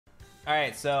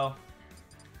Alright, so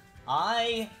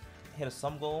I hit a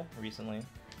sum goal recently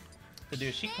to do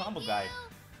a SHEIK combo guide.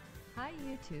 Hi,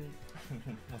 YouTube.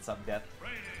 What's up, Death?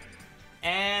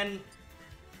 And,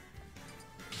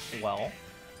 well,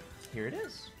 here it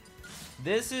is.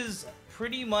 This is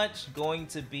pretty much going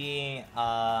to be,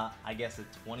 I guess, a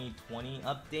 2020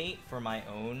 update for my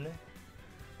own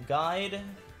guide.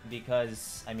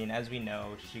 Because, I mean, as we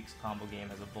know, SHEIK's combo game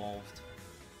has evolved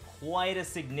quite a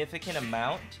significant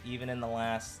amount, even in the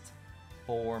last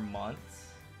 4 months.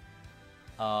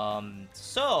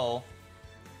 So,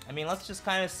 I mean, let's just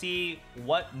kind of see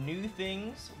what new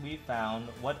things we found,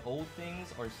 what old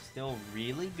things are still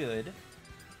really good,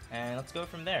 and let's go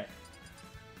from there.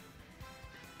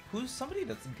 Who's somebody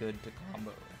that's good to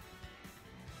combo?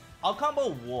 I'll combo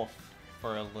Wolf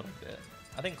for a little bit.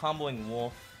 I think comboing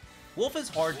Wolf is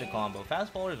hard to combo.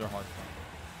 Fast followers are hard to combo.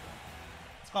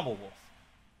 Let's combo Wolf.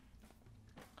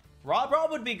 Rob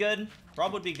would be good.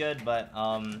 Rob would be good, but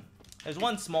there's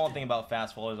one small thing about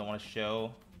fast followers I want to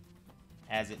show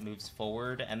as it moves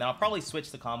forward, and then I'll probably switch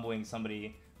to comboing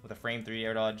somebody with a frame 3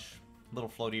 air dodge, a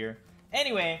little floatier.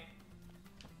 Anyway,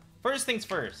 first things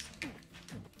first.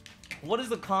 What does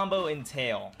the combo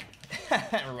entail?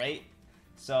 Right?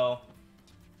 So,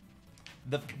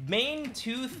 the main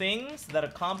 2 things that a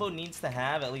combo needs to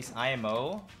have, at least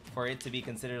IMO, for it to be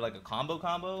considered like a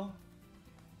combo,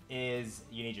 is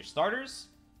you need your starters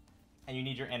and you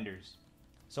need your enders.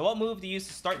 So what move do you use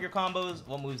to start your combos?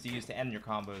 What moves do you use to end your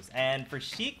combos? And for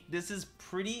SHEIK, this is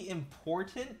pretty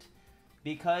important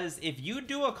because if you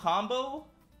do a combo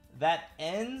that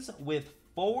ends with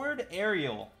forward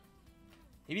aerial,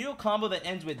 if you do a combo that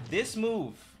ends with this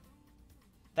move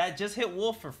that just hit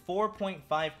Wolf for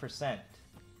 4.5%,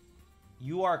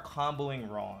 you are comboing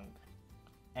wrong.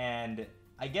 And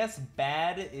I guess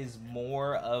bad is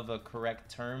more of a correct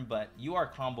term, but you are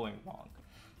comboing wrong.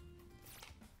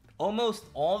 Almost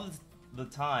all the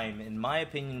time, in my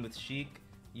opinion with SHEIK,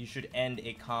 you should end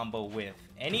a combo with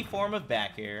any form of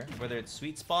back air, whether it's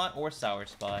sweet spot or sour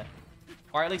spot,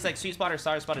 or at least like sweet spot or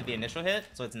sour spot at the initial hit,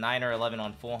 so it's 9 or 11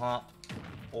 on full hop,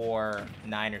 or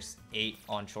 9 or 8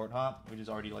 on short hop, which is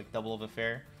already like double of a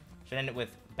fair. Should end it with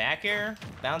back air,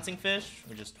 bouncing fish,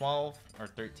 which is 12 or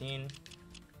 13,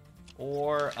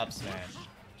 or up smash,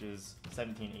 which is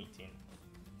 17, 18.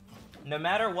 No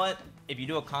matter what, if you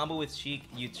do a combo with SHEIK,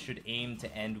 you should aim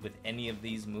to end with any of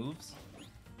these moves,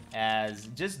 as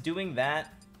just doing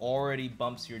that already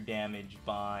bumps your damage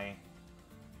by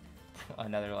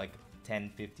another like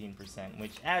 10-15%,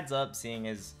 which adds up seeing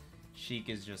as SHEIK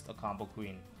is just a combo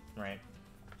queen, right?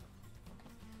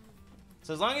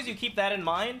 So as long as you keep that in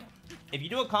mind, if you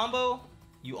do a combo,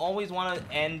 you always want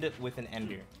to end with an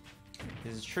ender.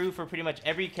 This is true for pretty much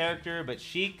every character, but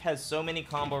SHEIK has so many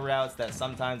combo routes that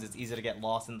sometimes it's easy to get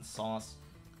lost in the sauce,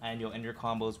 and you'll end your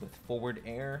combos with forward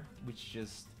air, which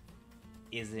just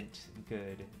isn't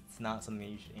good. It's not something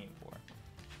you should aim for.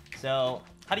 So,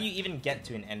 how do you even get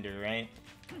to an ender, right?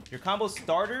 Your combo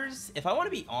starters, if I want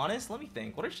to be honest, let me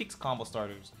think. What are SHEIK's combo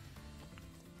starters?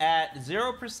 At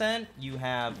 0%, you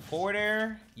have forward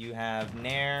air, you have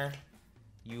nair,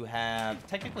 you have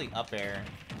technically up air.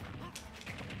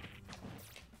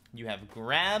 You have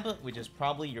grab, which is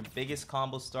probably your biggest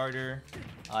combo starter.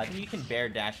 I think you can bear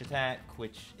dash attack,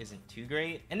 which isn't too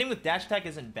great. Ending with dash attack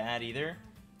isn't bad either.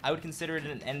 I would consider it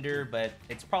an ender, but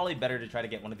it's probably better to try to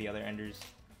get one of the other enders.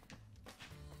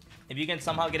 If you can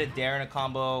somehow get a dare in a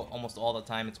combo almost all the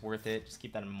time, it's worth it. Just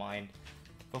keep that in mind.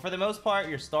 But for the most part,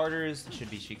 your starters should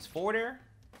be SHEIK's forward air,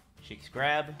 SHEIK's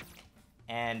grab,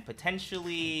 and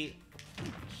potentially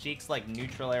SHEIK's like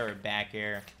neutral air or back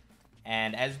air.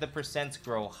 And as the percents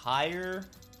grow higher,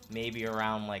 maybe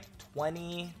around like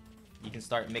 20, you can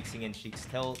start mixing in SHEIK's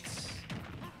tilts.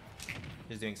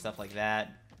 Just doing stuff like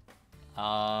that.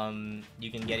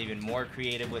 You can get even more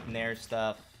creative with nair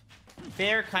stuff.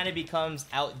 Fair kind of becomes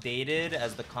outdated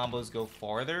as the combos go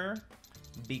farther,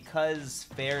 because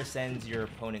fair sends your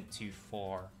opponent too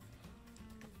far.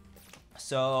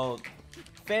 So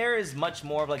fair is much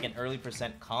more of like an early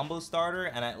percent combo starter,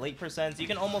 and at late percents you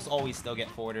can almost always still get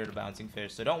forward air to bouncing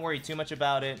fish, so don't worry too much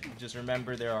about it. Just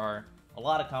remember there are a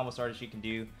lot of combo starters you can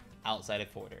do outside of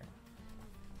forward air.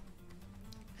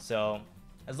 So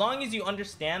as long as you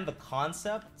understand the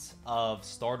concept of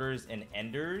starters and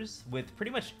enders with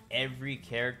pretty much every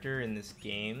character in this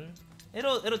game,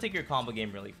 it'll take your combo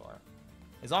game really far.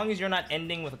 As long as you're not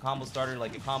ending with a combo starter,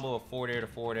 like a combo of forward air to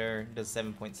forward air does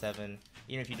 7.7.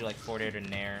 Even if you do like forward air to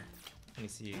nair, let me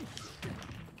see,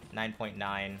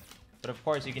 9.9. But of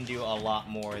course you can do a lot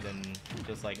more than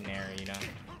just like nair, you know?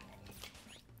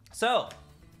 So,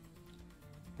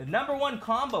 the #1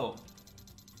 combo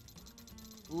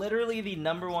literally the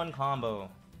 #1 combo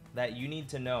that you need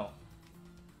to know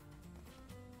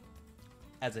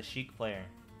as a SHEIK player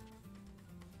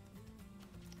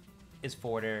is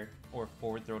forward air or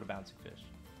forward throw to bouncing fish.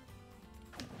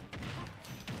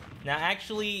 Now,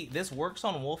 actually, this works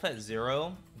on Wolf at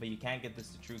 0, but you can't get this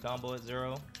to true combo at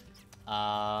 0.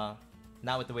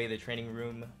 Not with the way the training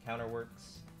room counter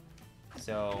works.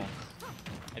 So,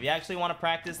 if you actually want to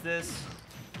practice this,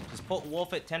 just put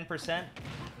Wolf at 10%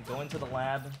 and go into the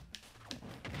lab,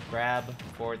 grab,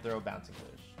 forward throw, bouncing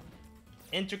fish.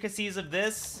 Intricacies of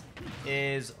this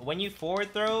is when you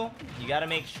forward throw, you got to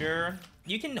make sure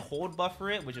you can hold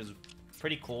buffer it, which is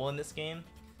pretty cool in this game.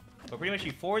 But pretty much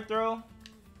you forward throw,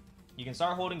 you can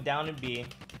start holding down and B,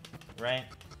 right?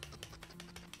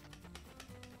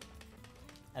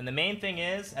 And the main thing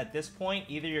is, at this point,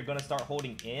 either you're going to start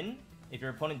holding in, if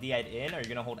your opponent DI'd in, or you're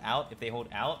going to hold out if they hold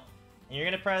out. And you're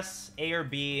going to press A or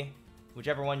B,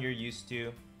 whichever one you're used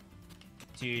to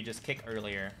just kick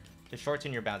earlier, to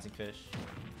shorten your bouncing fish.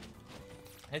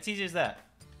 And it's easy as that.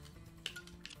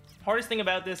 Hardest thing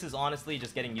about this is honestly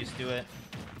just getting used to it.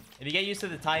 If you get used to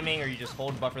the timing or you just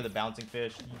hold buffer the bouncing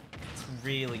fish, it's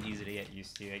really easy to get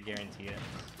used to, I guarantee it.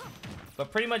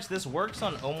 But pretty much this works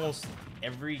on almost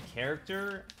every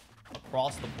character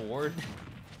across the board.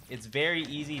 It's very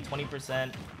easy,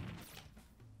 20%.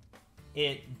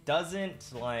 It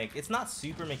doesn't, like, it's not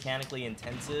super mechanically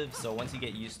intensive, so once you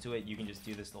get used to it, you can just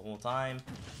do this the whole time.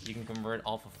 You can convert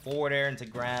off of forward air into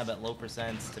grab at low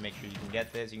percents to make sure you can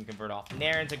get this. You can convert off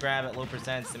nair into grab at low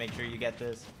percents to make sure you get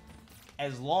this.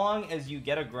 As long as you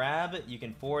get a grab, you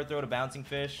can forward throw to bouncing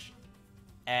fish.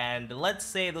 And let's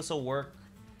say this will work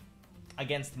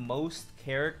against most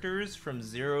characters from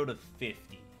 0 to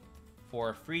 50. For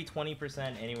a free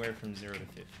 20% anywhere from 0 to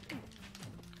 50.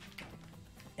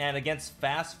 And against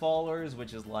fast fallers,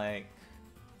 which is like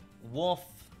Wolf,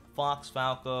 Fox,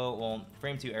 Falco, well,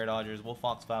 frame 2 air dodgers, Wolf,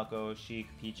 Fox, Falco, SHEIK,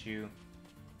 Pichu.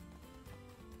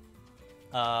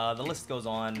 The list goes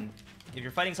on. If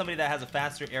you're fighting somebody that has a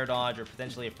faster air dodge or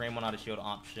potentially a frame 1 out of shield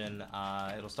option,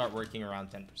 it'll start working around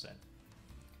 10%.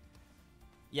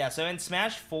 Yeah, so in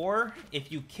Smash 4,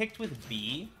 if you kicked with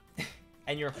B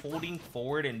and you're holding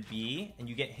forward in B and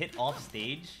you get hit off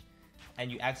stage and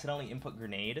you accidentally input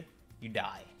grenade, you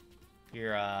die.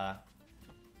 Your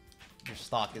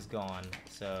stock is gone.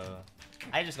 So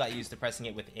I just got used to pressing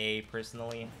it with A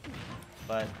personally.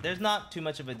 But there's not too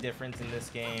much of a difference in this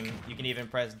game. You can even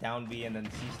press down B and then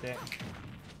C stick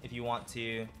if you want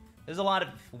to. There's a lot of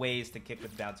ways to kick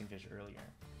with bouncing fish earlier.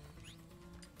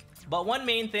 But one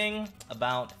main thing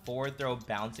about forward throw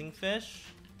bouncing fish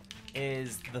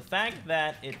is the fact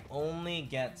that it only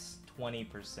gets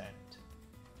 20%.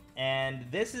 And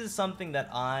this is something that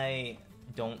I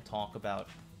don't talk about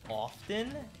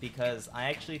often because I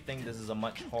actually think this is a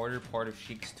much harder part of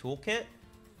SHEIK's toolkit.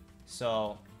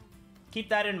 So keep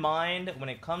that in mind when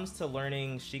it comes to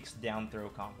learning SHEIK's down throw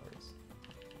combos.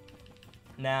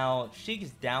 Now,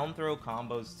 SHEIK's down throw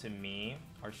combos to me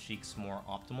are SHEIK's more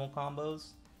optimal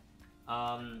combos.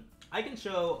 I can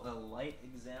show a light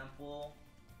example.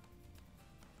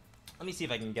 Let me see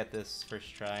if I can get this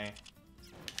first try.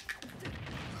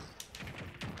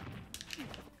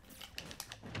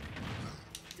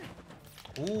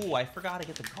 Ooh, I forgot to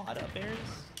get the God up airs.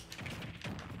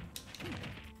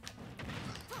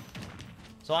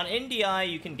 So on NDI,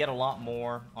 you can get a lot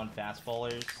more on fast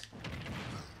fallers.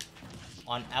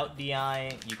 On out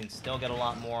DI, you can still get a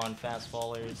lot more on fast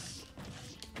fallers.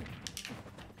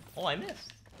 Oh, I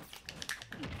missed.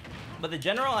 But the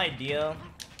general idea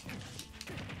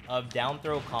of down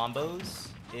throw combos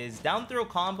is down throw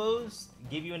combos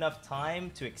give you enough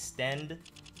time to extend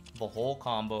the whole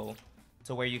combo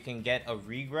to where you can get a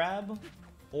regrab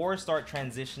or start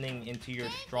transitioning into your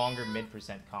stronger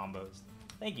mid-percent combos.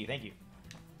 Thank you, thank you.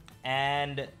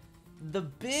 And the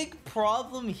big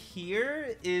problem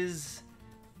here is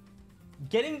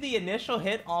getting the initial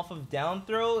hit off of down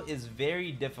throw is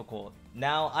very difficult.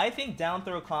 Now, I think down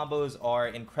throw combos are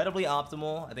incredibly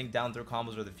optimal. I think down throw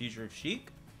combos are the future of SHEIK.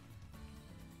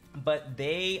 But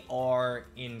they are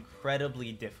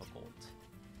incredibly difficult.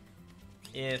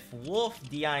 If Wolf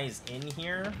DIs in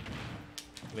here,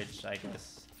 which I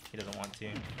guess he doesn't want to,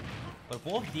 but if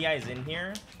Wolf DIs in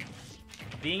here,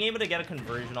 being able to get a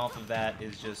conversion off of that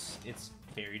is just, it's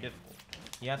very difficult.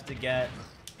 You have to get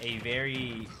a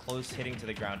very close hitting to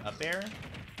the ground up air.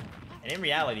 And in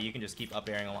reality, you can just keep up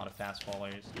airing a lot of fast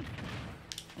fallers.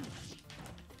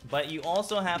 But you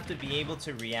also have to be able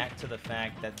to react to the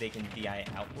fact that they can DI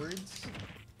outwards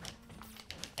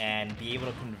and be able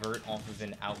to convert off of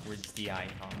an outwards DI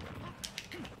combo.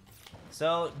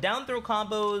 So down throw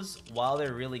combos, while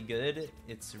they're really good,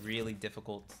 it's really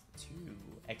difficult to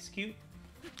execute.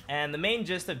 And the main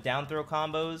gist of down throw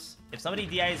combos, if somebody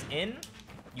DIs in,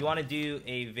 you want to do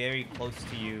a very close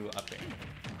to you up air.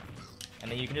 And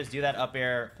then you can just do that up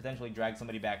air, potentially drag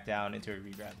somebody back down into a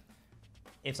regrab.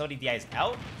 If somebody DIs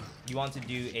out, you want to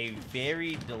do a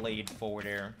very delayed forward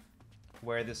air,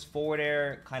 where this forward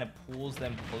air kind of pulls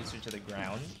them closer to the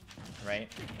ground, right?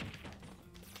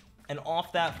 And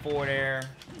off that forward air,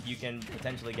 you can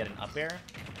potentially get an up air,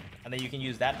 and then you can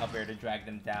use that up air to drag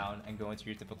them down and go into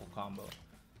your typical combo.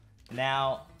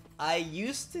 Now, I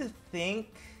used to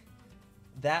think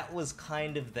that was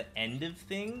kind of the end of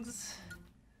things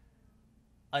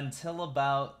until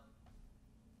about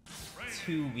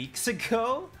 2 weeks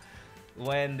ago,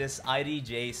 when this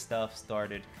IDJ stuff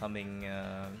started coming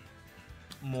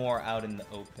more out in the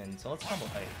open. So let's combo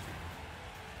Ike.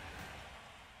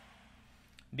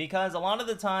 Because a lot of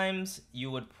the times you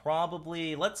would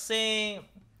probably, let's say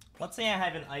I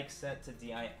have an Ike set to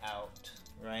DI out,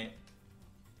 right?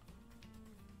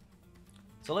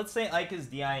 So let's say Ike is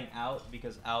DIing out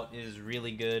because out is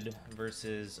really good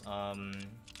versus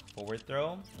forward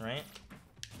throw, right?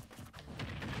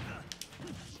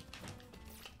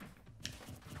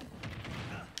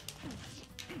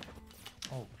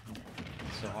 Oh,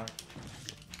 so hard.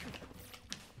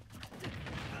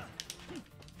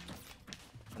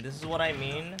 And this is what I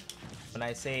mean when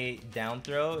I say down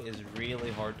throw is really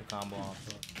hard to combo off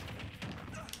of.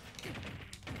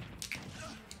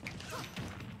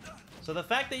 So the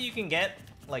fact that you can get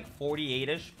like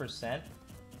 48-ish%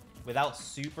 without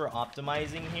super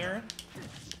optimizing here,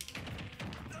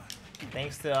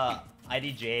 thanks to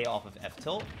IDJ off of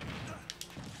F-tilt,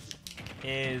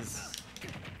 is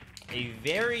a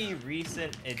very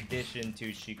recent addition to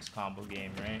SHEIK's combo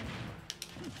game, right?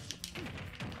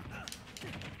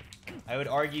 I would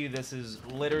argue this is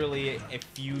literally a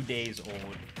few days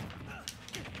old.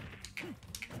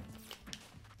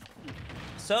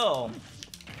 So,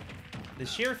 the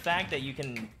sheer fact that you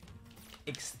can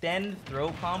extend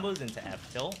throw combos into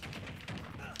F-tilt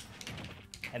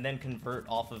and then convert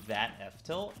off of that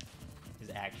F-tilt is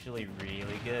actually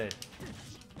really good.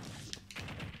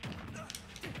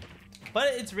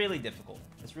 But it's really difficult.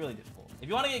 It's really difficult. If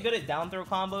you want to get good at down throw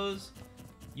combos,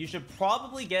 you should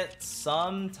probably get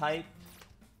some type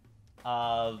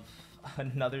of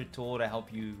another tool to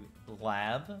help you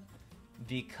lab,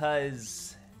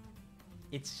 because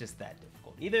it's just that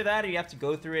difficult. Either that or you have to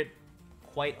go through it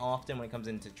quite often when it comes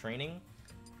into training.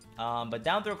 But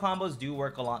down throw combos do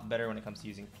work a lot better when it comes to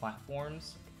using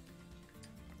platforms,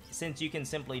 since you can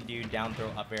simply do down throw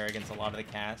up air against a lot of the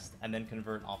cast and then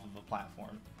convert off of a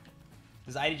platform.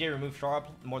 Does IDJ remove sharp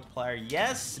multiplier?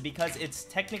 Yes, because it's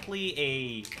technically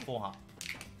a full hop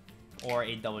or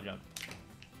a double jump.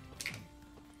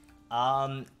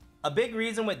 A big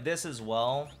reason with this as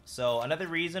well, so another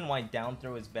reason why down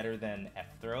throw is better than F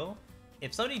throw,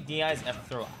 if somebody DIs F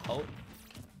throw out,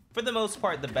 for the most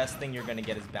part the best thing you're going to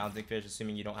get is bouncing fish,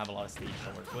 assuming you don't have a lot of stage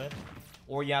to work with,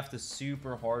 or you have to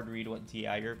super hard read what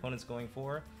DI your opponent's going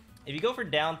for. If you go for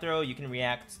down throw, you can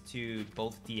react to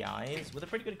both DIs with a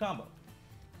pretty good combo.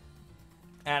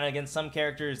 And against some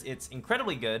characters, it's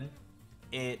incredibly good.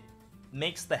 It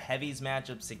makes the heavies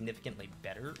matchup significantly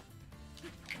better.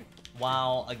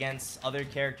 While against other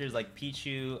characters like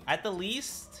Pichu, at the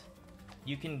least,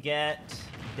 you can get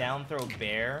down throw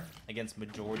bear against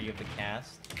majority of the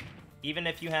cast. Even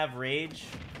if you have rage,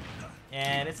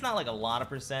 and it's not like a lot of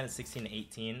percent, it's 16 to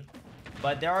 18.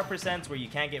 But there are percents where you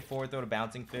can't get forward throw to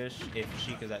bouncing fish if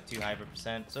SHEIK is at too high of a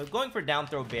percent. So going for down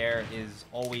throw bear is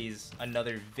always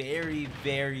another very,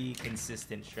 very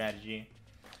consistent strategy.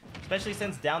 Especially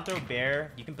since down throw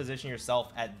bear, you can position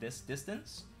yourself at this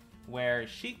distance, where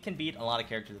SHEIK can beat a lot of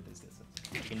characters at this distance.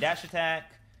 You can dash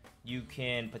attack, you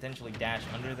can potentially dash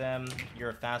under them, you're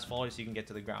a fast faller so you can get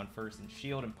to the ground first and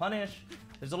shield and punish.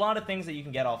 There's a lot of things that you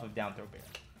can get off of down throw bear.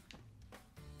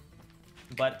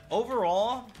 But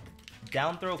overall,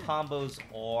 down throw combos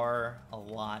are a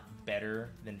lot better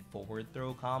than forward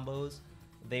throw combos.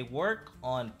 They work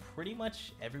on pretty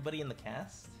much everybody in the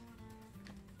cast.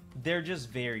 They're just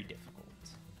very difficult.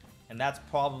 And that's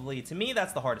probably, to me,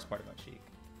 that's the hardest part about SHEIK.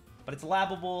 But it's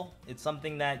labbable, it's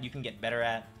something that you can get better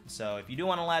at. So if you do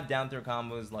want to lab down throw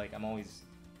combos, like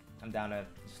I'm down to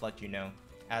just let you know.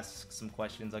 Ask some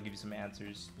questions, I'll give you some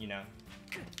answers, you know.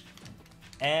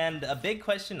 And a big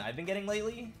question I've been getting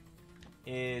lately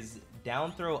is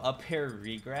down throw up air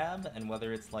regrab and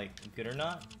whether it's like good or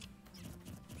not.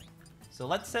 So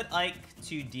let's set Ike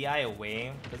to DI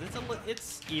away, because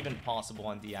it's even possible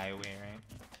on DI away, right?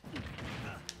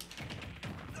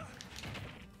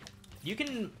 You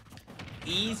can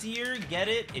easier get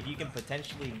it if you can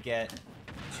potentially get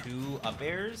 2 up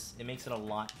airs. It makes it a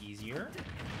lot easier.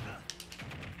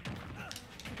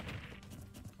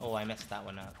 Oh, I messed that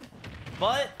one up.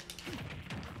 But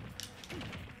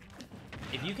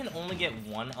if you can only get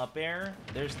 1 up air,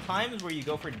 there's times where you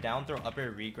go for down throw up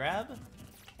air regrab,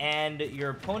 and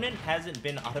your opponent hasn't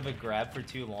been out of a grab for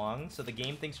too long, so the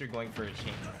game thinks you're going for a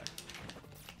chain grab.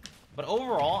 But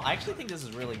overall, I actually think this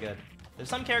is really good. There's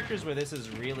some characters where this is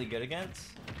really good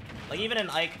against. Like even an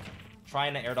Ike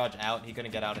trying to air dodge out, he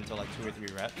couldn't get out until like 2 or 3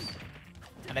 reps.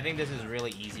 And I think this is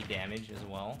really easy damage as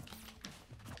well.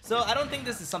 So I don't think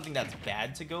this is something that's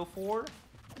bad to go for.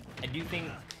 I do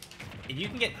think if you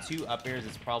can get 2 up airs,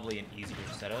 it's probably an easier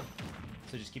setup.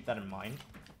 So just keep that in mind.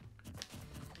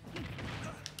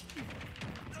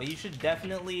 But you should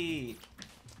definitely...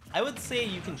 I would say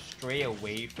you can stray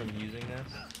away from using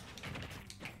this.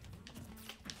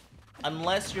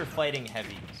 Unless you're fighting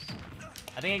heavies.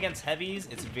 I think against heavies,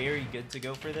 it's very good to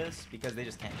go for this because they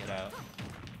just can't get out.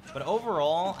 But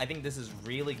overall, I think this is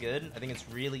really good. I think it's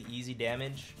really easy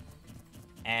damage.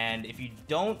 And if you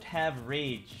don't have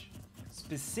rage,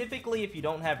 specifically if you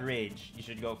don't have rage, you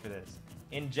should go for this.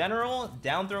 In general,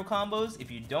 down throw combos, if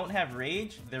you don't have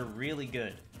rage, they're really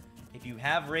good. If you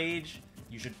have rage,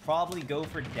 you should probably go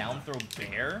for down throw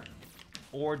bear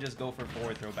or just go for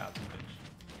forward throw bounce switch.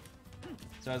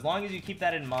 So as long as you keep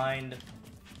that in mind,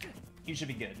 you should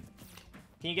be good.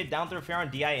 Can you get down throw fair on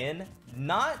DIN?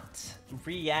 Not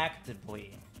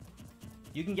reactively.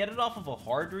 You can get it off of a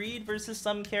hard read versus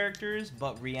some characters,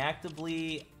 but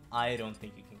reactively, I don't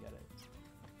think you can get it.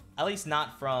 At least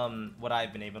not from what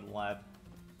I've been able to lab.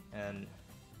 And,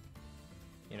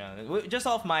 you know, just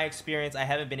off my experience, I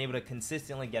haven't been able to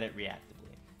consistently get it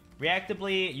reactively.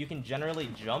 Reactively, you can generally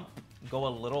jump, go a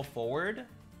little forward,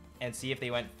 and see if they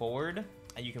went forward,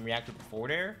 and you can react with the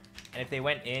forward air. And if they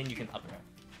went in, you can up air.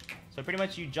 So pretty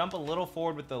much you jump a little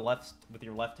forward with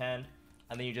your left hand,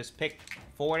 and then you just pick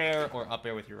forward air or up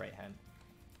air with your right hand.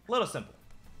 A little simple.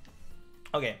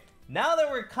 Okay, now that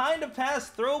we're kind of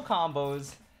past throw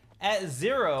combos at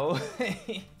 0,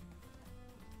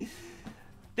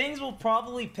 things will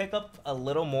probably pick up a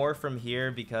little more from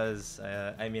here because,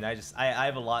 I mean, I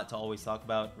have a lot to always talk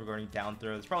about regarding down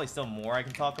throw. There's probably still more I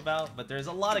can talk about, but there's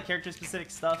a lot of character-specific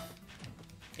stuff.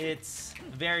 It's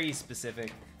very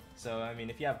specific. So, I mean,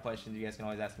 if you have questions, you guys can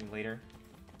always ask me later.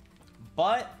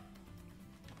 But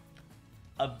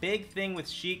a big thing with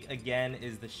SHEIK, again,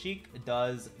 is the SHEIK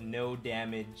does no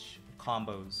damage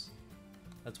combos.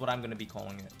 That's what I'm going to be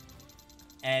calling it.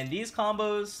 And these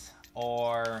combos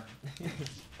are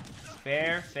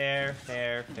fair.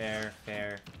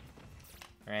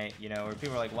 Right? You know, where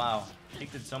people are like, wow,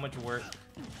 SHEIK did so much work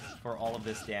for all of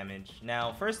this damage.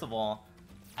 Now, first of all,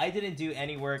 I didn't do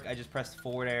any work. I just pressed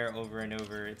forward air over and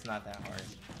over. It's not that hard,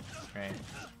 right?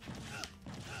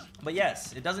 But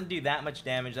yes, it doesn't do that much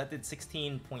damage. That did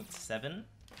 16.7.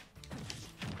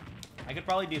 I could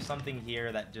probably do something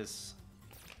here that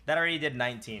already did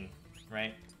 19,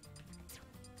 right?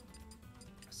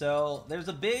 So there's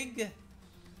a big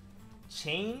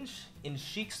change in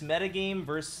SHEIK's metagame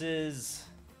versus,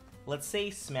 let's say,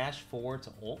 Smash 4 to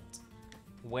ult,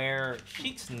 where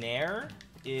SHEIK's Nair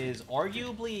is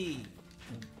arguably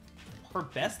her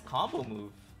best combo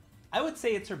move. I would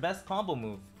say it's her best combo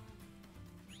move.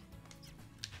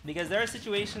 Because there are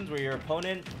situations where your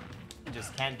opponent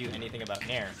just can't do anything about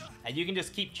Nair. And you can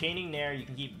just keep chaining Nair, you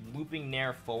can keep looping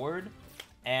Nair forward,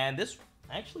 and this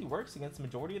actually works against the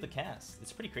majority of the cast.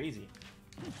 It's pretty crazy.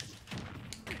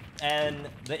 And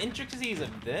the intricacies of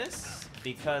this,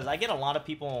 because I get a lot of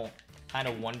people kind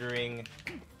of wondering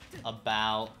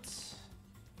about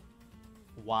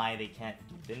why they can't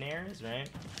do the Nairs, right?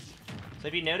 So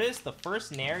if you notice, the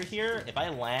first Nair here, if I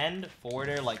land forward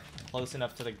air like close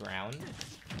enough to the ground,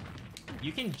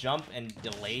 you can jump and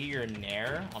delay your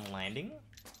Nair on landing.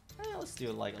 Let's do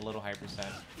it like a little higher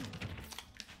percent.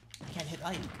 I can't hit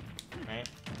Ike, right?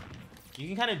 You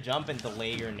can kind of jump and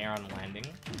delay your Nair on landing.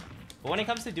 But when it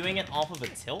comes to doing it off of a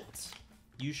tilt,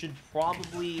 you should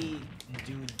probably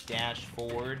do dash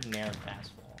forward, Nair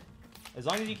fast fall. As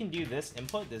long as you can do this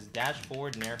input, this dash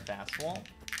forward, Nair fast fall,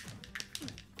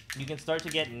 you can start to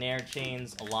get Nair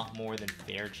chains a lot more than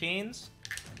fair chains.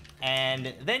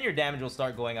 And then your damage will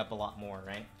start going up a lot more,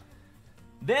 right?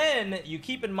 Then you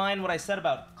keep in mind what I said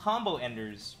about combo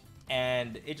enders,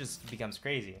 and it just becomes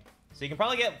crazy. So you can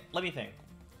probably get, let me think,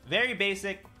 very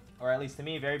basic, or at least to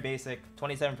me, very basic,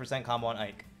 27% combo on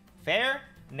Ike. Fair,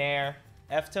 Nair,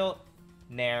 F-tilt,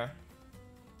 Nair,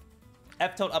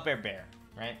 F-tilt up air bear,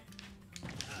 right?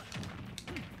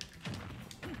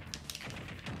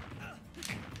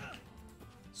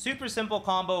 Super simple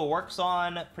combo, works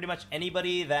on pretty much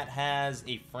anybody that has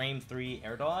a frame 3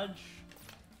 air dodge.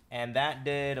 And that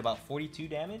did about 42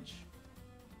 damage.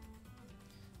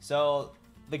 So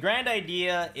the grand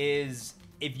idea is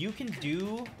if you can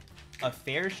do a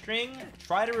fair string,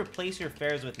 try to replace your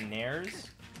fairs with nairs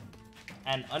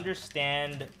and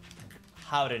understand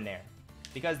how to nair.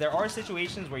 Because there are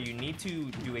situations where you need to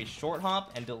do a short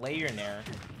hop and delay your nair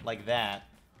like that.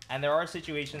 And there are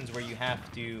situations where you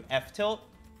have to F-tilt,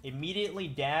 immediately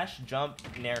dash, jump,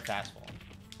 nair, fast fall.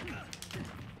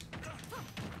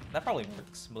 That probably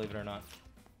works, believe it or not.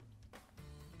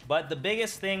 But the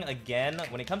biggest thing, again,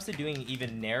 when it comes to doing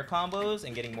even nair combos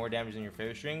and getting more damage than your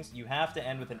fair strings, you have to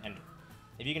end with an ender.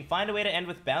 If you can find a way to end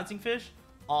with bouncing fish,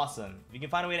 awesome. If you can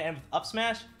find a way to end with up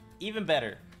smash, even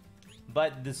better.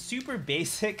 But the super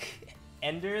basic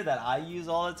ender that I use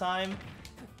all the time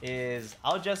is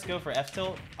I'll just go for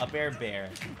F-tilt, up air, bair.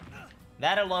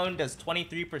 That alone does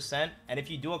 23%, and if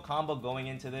you do a combo going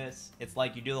into this, it's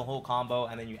like you do the whole combo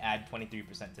and then you add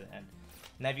 23% to the end.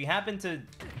 Now if you happen to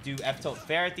do F-tilt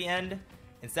fair at the end,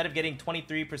 instead of getting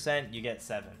 23%, you get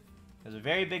 7. There's a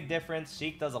very big difference.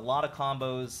 SHEIK does a lot of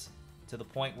combos to the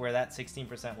point where that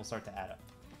 16% will start to add up.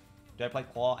 Do I play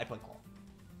claw? I play claw.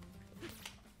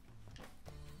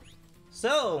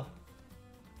 So,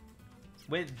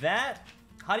 with that,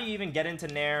 how do you even get into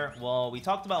nair? Well, we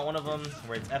talked about one of them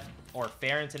where it's F or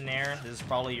fair into nair. This is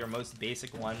probably your most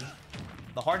basic one.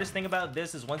 The hardest thing about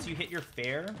this is once you hit your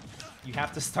fair, you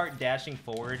have to start dashing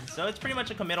forward. So it's pretty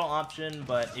much a committal option,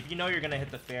 but if you know you're gonna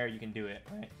hit the fair, you can do it,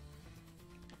 right?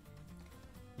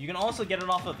 You can also get it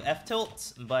off of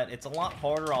F-tilt, but it's a lot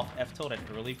harder off F-tilt at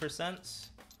early percents.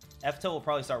 F-tilt will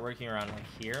probably start working around like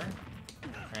here,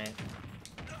 right?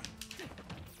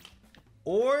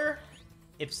 Or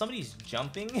if somebody's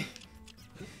jumping,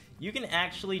 you can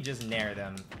actually just nair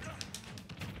them.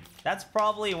 That's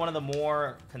probably one of the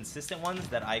more consistent ones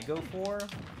that I go for,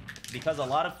 because a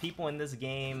lot of people in this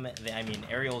game, I mean,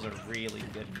 aerials are really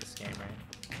good in this game,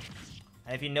 right?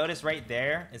 And if you notice right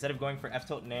there, instead of going for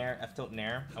F-tilt nair,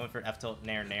 I went for F-tilt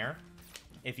nair, nair.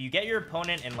 If you get your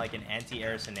opponent in like an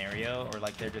anti-air scenario, or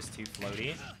like they're just too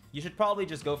floaty, you should probably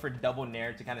just go for double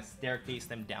nair to kind of staircase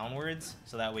them downwards,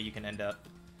 so that way you can end up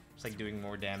just like doing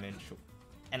more damage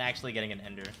and actually getting an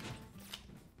ender.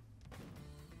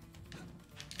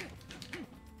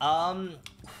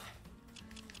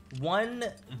 One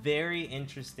very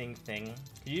interesting thing.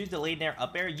 Could you delayed nair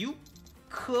up air? You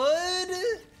could,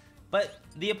 but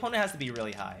the opponent has to be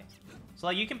really high. So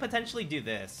like you can potentially do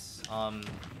this,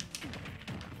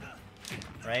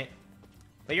 right?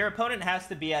 But your opponent has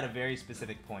to be at a very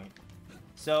specific point.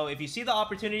 So if you see the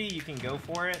opportunity, you can go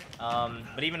for it.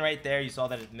 But even right there, you saw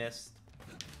that it missed.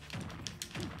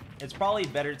 It's probably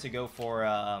better to go for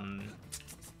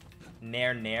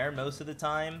nair nair most of the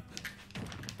time.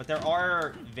 But there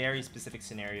are very specific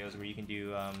scenarios where you can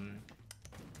do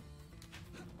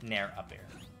nair up air.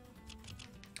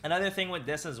 Another thing with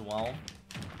this as well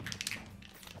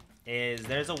is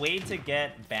there's a way to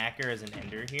get backer as an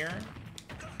ender here.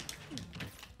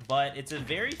 But it's a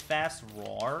very fast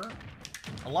roar.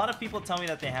 A lot of people tell me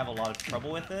that they have a lot of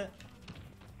trouble with it.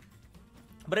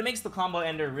 But it makes the combo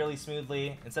ender really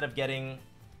smoothly. Instead of getting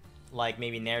like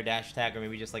maybe nair dash attack or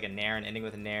maybe just like a nair and ending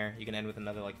with a nair, you can end with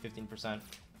another like 15%.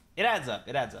 It adds up,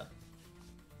 it adds up.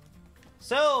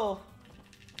 So,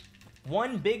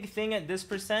 one big thing at this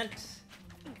percent,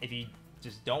 if you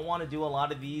just don't want to do a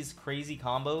lot of these crazy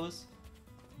combos,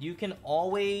 you can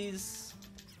always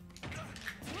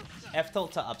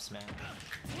F-tilt to up smash.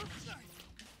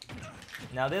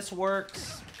 Now this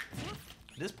works.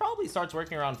 This probably starts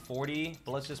working around 40,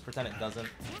 but let's just pretend it doesn't.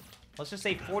 Let's just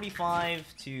say 45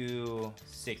 to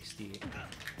 60.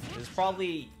 This is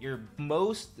probably your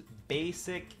most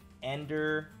basic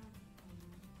ender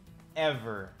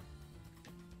ever.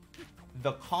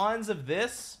 The cons of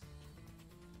this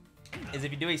is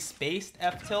if you do a spaced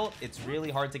F-tilt, it's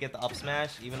really hard to get the up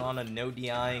smash, even on a no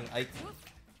DIing Ike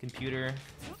computer.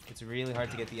 It's really hard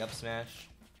to get the up smash.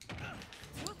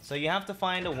 So you have to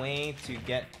find a way to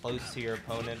get close to your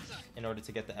opponent in order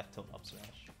to get the F-tilt up smash.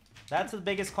 That's the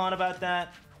biggest con about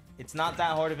that. It's not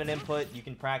that hard of an input. You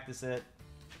can practice it.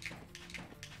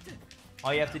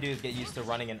 All you have to do is get used to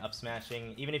running and up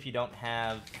smashing, even if you don't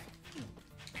have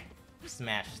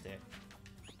smash stick.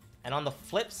 And on the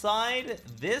flip side,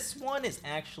 this one is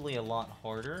actually a lot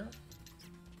harder.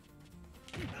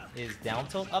 Is down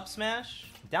tilt up smash.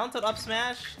 Down tilt up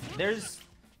smash, there's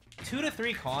 2 to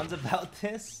 3 cons about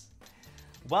this.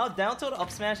 While down tilt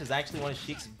up smash is actually one of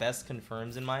SHEIK's best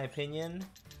confirms in my opinion,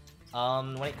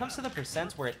 when it comes to the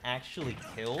percents where it actually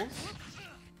kills,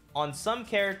 On some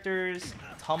characters,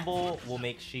 Tumble will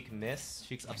make Sheik miss.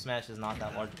 Sheik's up smash is not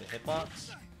that large of a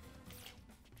hitbox.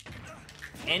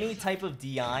 Any type of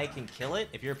DI can kill it.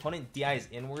 If your opponent DIs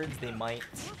inwards, they might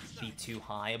be too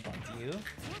high above you.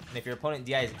 And if your opponent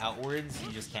DIs outwards,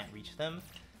 you just can't reach them.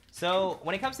 So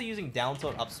when it comes to using down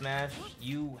tilt up smash,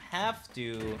 you have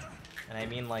to, and I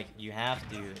mean like you have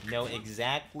to, know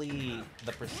exactly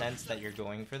the percents that you're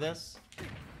going for this.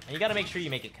 And you gotta make sure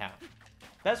you make it count.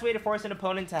 Best way to force an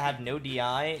opponent to have no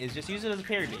DI is just use it as a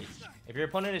parry bait. If your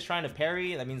opponent is trying to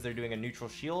parry, that means they're doing a neutral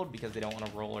shield because they don't want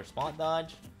to roll or spot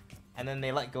dodge. And then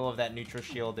they let go of that neutral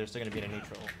shield, they're still going to be in a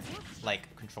neutral,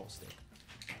 like, control state.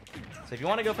 So if you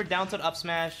want to go for down tilt up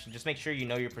smash, just make sure you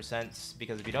know your percents,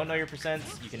 because if you don't know your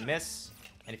percents, you can miss.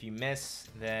 And if you miss,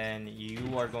 then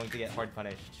you are going to get hard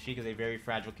punished. Sheik is a very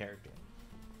fragile character.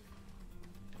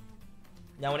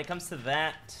 Now when it comes to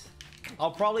that,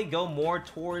 I'll probably go more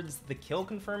towards the kill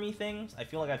confirming things. I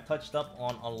feel like I've touched up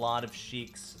on a lot of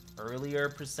Sheik's earlier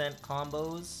percent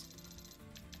combos,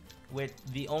 with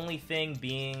the only thing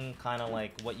being kind of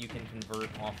like what you can convert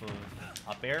off of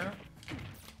up air.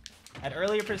 At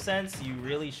earlier percents, you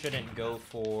really shouldn't go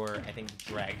for, I think,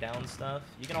 drag down stuff.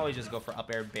 You can always just go for up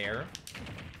air bear.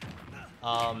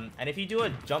 And if you do a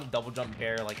jump, double jump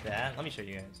bear like that, let me show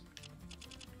you guys.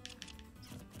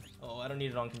 Oh, I don't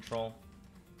need it on control.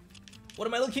 What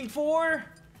am I looking for? I'm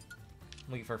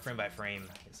looking for frame by frame.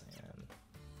 Yes,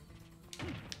 I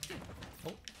am.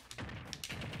 Oh.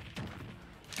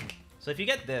 So if you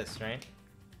get this, right?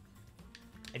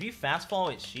 If you fast fall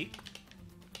with Sheik,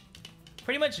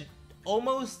 pretty much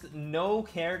almost no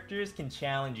characters can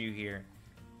challenge you here.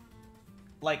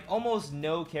 Like, almost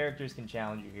no characters can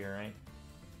challenge you here, right?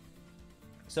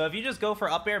 So if you just go for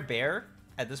up air bear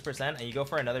at this percent, and you go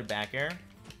for another back air,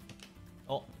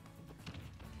 oh.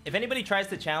 If anybody tries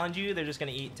to challenge you, they're just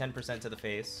going to eat 10% to the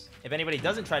face. If anybody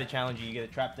doesn't try to challenge you, you get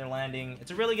a trap their landing. It's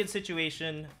a really good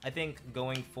situation. I think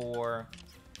going for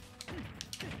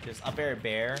just up air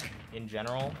bear in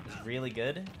general is really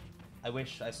good. I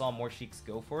wish I saw more Sheiks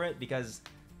go for it, because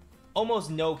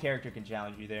almost no character can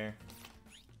challenge you there.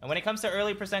 And when it comes to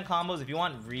early percent combos, if you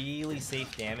want really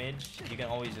safe damage, you can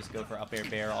always just go for up air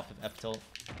bear off of F tilt.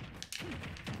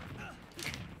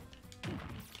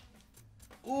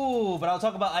 Ooh, but I'll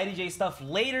talk about IDJ stuff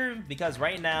later, because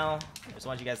right now, I just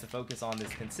want you guys to focus on this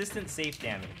consistent safe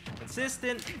damage.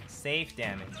 Consistent safe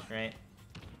damage, right?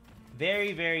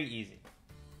 Very, very easy.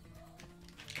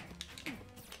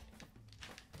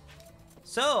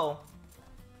 So,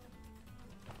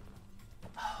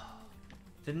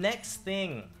 the next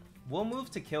thing, we'll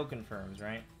move to kill confirms,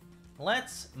 right?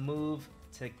 Let's move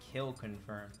to kill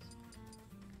confirms.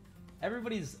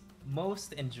 Everybody's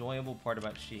most enjoyable part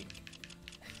about Sheik.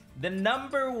 The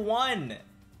number one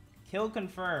kill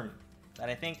confirm that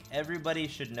I think everybody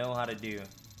should know how to do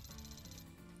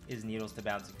is needles to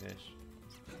bouncing fish.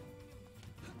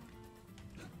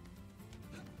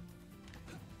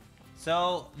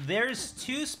 So there's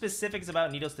two specifics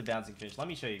about needles to bouncing fish. Let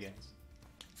me show you guys.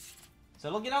 So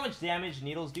look at how much damage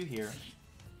needles do here.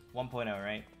 1.0,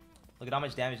 right? Look at how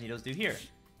much damage needles do here.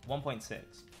 1.6.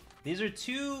 These are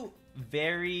two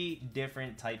very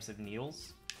different types of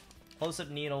needles.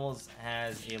 Close-up needles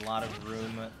has a lot of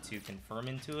room to confirm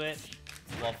into it,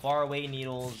 while far-away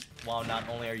needles, while not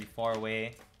only are you far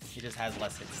away, it just has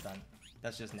less hits done.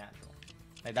 That's just natural.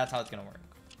 Like, that's how it's gonna work.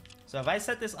 So if I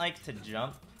set this Ike to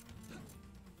jump,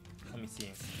 let me see,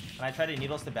 and I try to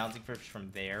needles to bouncing fish from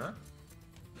there,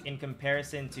 in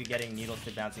comparison to getting needles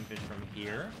to bouncing fish from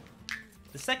here,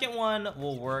 the second one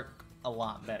will work a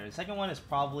lot better. The second one is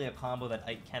probably a combo that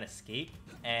Ike can't escape,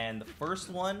 and the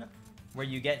first one, where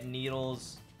you get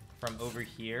needles from over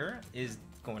here, is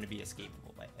going to be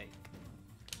escapable by Ike.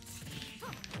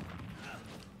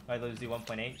 Alright, let's do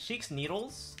 1.8. Sheik's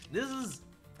needles, this is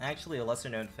actually a lesser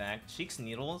known fact. Sheik's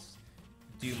needles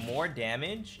do more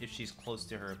damage if she's close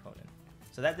to her opponent.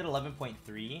 So that did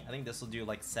 11.3. I think this will do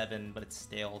like 7, but it's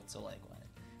stale to like what?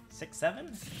 6,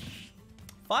 7?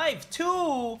 5,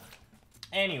 2!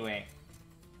 Anyway,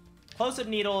 close-up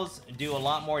needles do a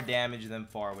lot more damage than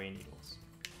far-away needles.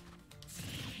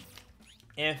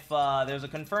 If there's a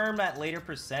confirm at later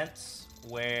percents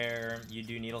where you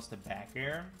do needles to back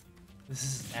air, this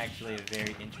is actually a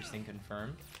very interesting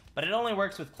confirm, but it only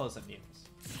works with close-up needles.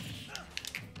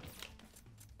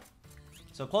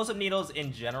 So close-up needles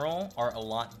in general are a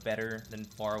lot better than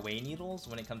far-away needles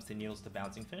when it comes to needles to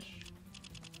bouncing fish.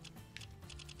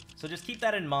 So just keep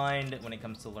that in mind when it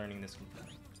comes to learning this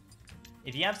confirm.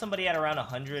 If you have somebody at around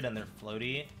 100 and they're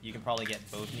floaty, you can probably get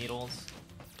both needles.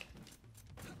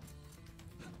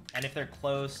 And if they're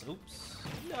close, oops,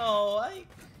 no,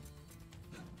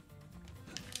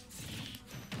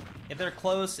 If they're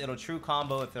close, it'll true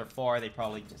combo. If they're far, they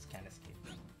probably just can't escape.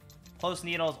 Close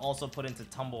needles also put into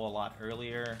tumble a lot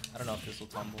earlier. I don't know if this will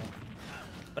tumble.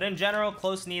 But in general,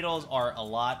 close needles are a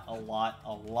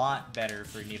lot better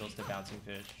for needles to bouncing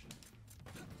fish.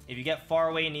 If you get far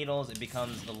away needles, it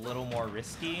becomes a little more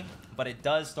risky, but it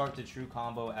does start to true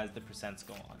combo as the percents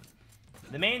go on.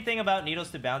 The main thing about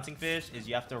needles to bouncing fish is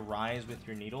you have to rise with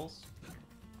your needles.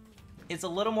 It's a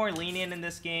little more lenient in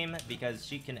this game because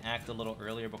she can act a little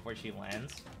earlier before she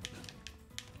lands.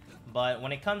 But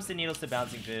when it comes to needles to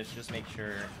bouncing fish, just make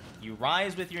sure you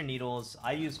rise with your needles.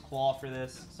 I use claw for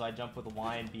this, so I jump with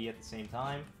Y and B at the same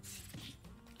time.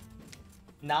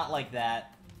 Not like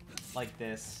that, like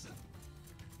this.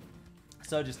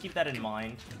 So just keep that in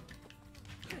mind,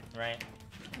 right?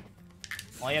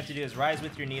 All you have to do is rise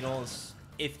with your needles.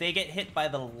 If they get hit by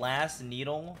the last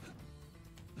needle,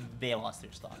 they lost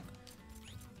their stock.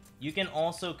 You can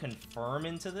also confirm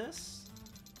into this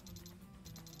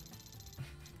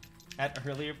at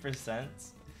earlier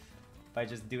percents by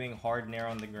just doing hard nair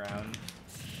on the ground.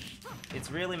 It's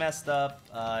really messed up.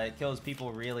 It kills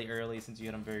people really early since you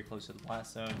hit them very close to the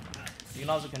blast zone. You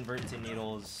can also convert to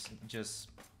needles just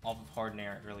off of hard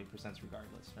nair at early percents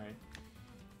regardless, right?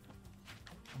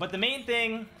 But the main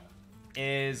thing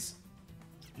is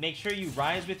make sure you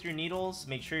rise with your needles,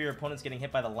 make sure your opponent's getting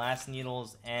hit by the last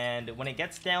needles, and when it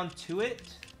gets down to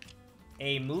it,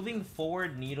 a moving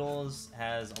forward needles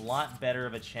has a lot better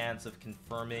of a chance of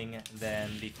confirming than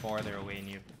the farther away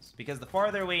needles. Because the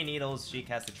farther away needles, Sheik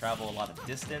has to travel a lot of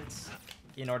distance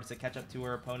in order to catch up to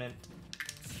her opponent,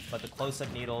 but the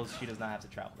close-up needles, she does not have to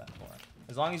travel that far.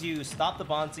 As long as you stop the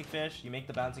bouncing fish, you make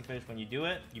the bouncing fish. When you do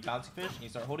it, you bouncing fish, and you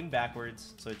start holding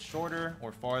backwards, so it's shorter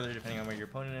or farther depending on where your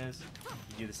opponent is.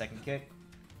 You do the second kick,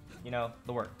 you know,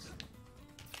 the works.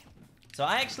 So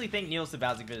I actually think needles to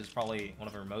bouncing fish is probably one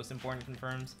of her most important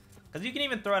confirms, because you can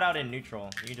even throw it out in neutral.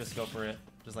 You can just go for it,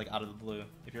 just like out of the blue,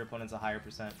 if your opponent's a higher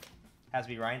percent. Has to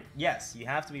be right? Yes, you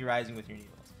have to be rising with your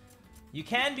needles. You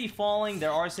can be falling.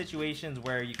 There are situations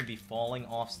where you can be falling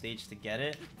off stage to get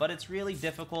it, but it's really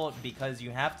difficult because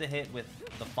you have to hit with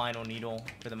the final needle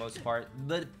for the most part.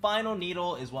 The final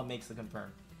needle is what makes the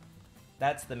confirm.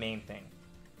 That's the main thing.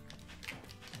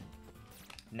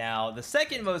 Now, the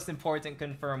second most important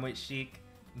confirm with Sheik,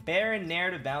 bear and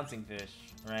nair to bouncing fish,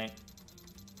 right?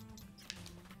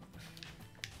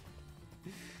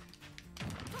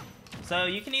 So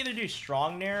you can either do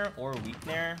strong nair or weak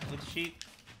nair with Sheik.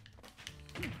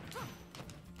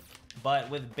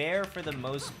 But with bear, for the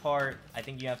most part, I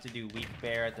think you have to do weak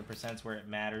bear at the percents where it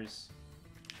matters,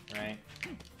 right?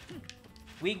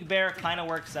 Weak bear kind of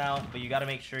works out, but you got to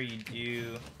make sure you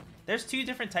do... There's two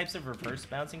different types of reverse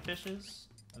bouncing fishes.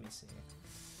 Let me see.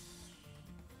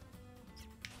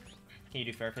 Can you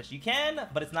do fair fish? You can,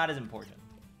 but it's not as important.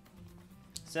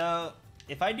 So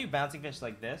if I do bouncing fish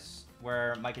like this,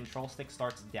 where my control stick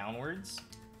starts downwards,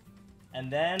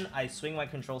 and then I swing my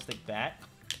control stick back,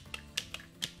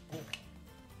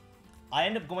 I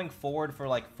end up going forward for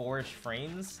like 4-ish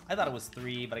frames. I thought it was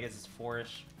 3, but I guess it's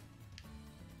 4-ish.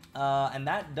 And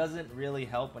that doesn't really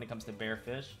help when it comes to bear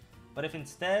fish. But if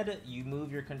instead you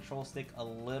move your control stick a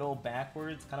little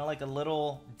backwards, kind of like a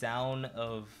little down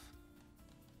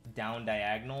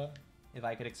diagonal, if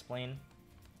I could explain,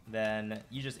 then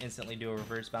you just instantly do a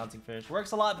reverse bouncing fish.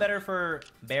 Works a lot better for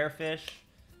bear fish,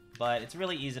 but it's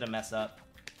really easy to mess up.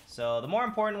 So the more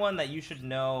important one that you should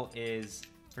know is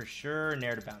for sure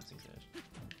nair to bouncing fish.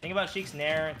 Think about Sheik's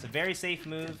nair. It's a very safe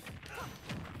move.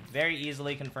 Very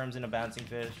easily confirms in a bouncing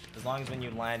fish. As long as when you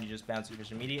land, you just bouncing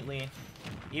fish immediately.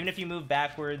 Even if you move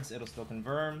backwards, it'll still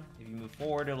confirm. If you move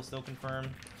forward, it'll still confirm.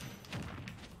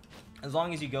 As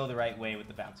long as you go the right way with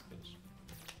the bouncing fish.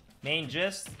 Main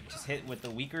just hit with the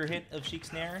weaker hit of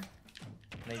Sheik's nair.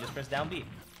 And then you just press down B.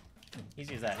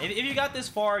 Easy as that. If you got this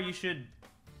far, you should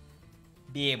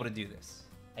be able to do this,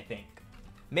 I think.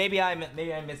 Maybe I'm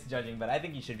misjudging, but I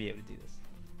think you should be able to do this.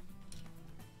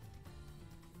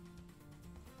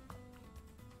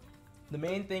 The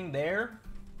main thing there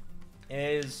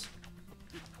is,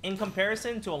 in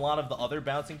comparison to a lot of the other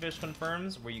bouncing fish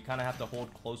confirms, where you kind of have to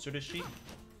hold closer to Sheik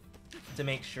to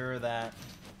make sure that,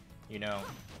 you know,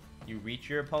 you reach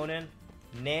your opponent.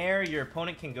 Nair, your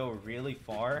opponent can go really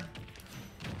far,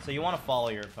 so you want to follow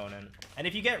your opponent. And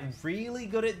if you get really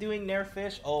good at doing nair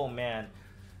fish, oh man.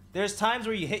 There's times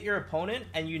where you hit your opponent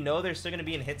and you know they're still going to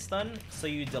be in hit stun, so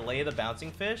you delay the bouncing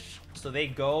fish, so they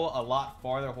go a lot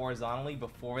farther horizontally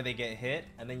before they get hit,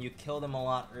 and then you kill them a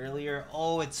lot earlier.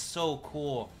 Oh, it's so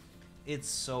cool. It's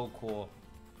so cool.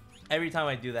 Every time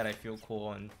I do that, I feel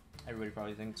cool, and everybody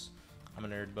probably thinks I'm a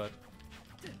nerd, but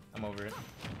I'm over it.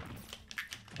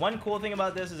 One cool thing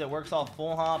about this is it works off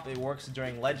full hop. It works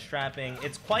during ledge trapping.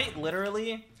 It's quite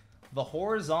literally the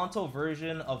horizontal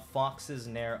version of Fox's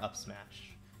Nair up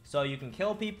smash. So you can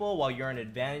kill people while you're in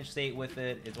advantage state with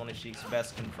it. It's one of SHEIK's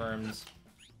best confirms.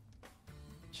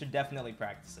 Should definitely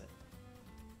practice it.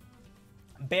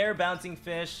 Bear bouncing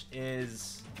fish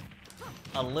is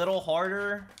a little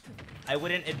harder. I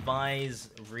wouldn't advise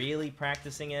really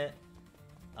practicing it.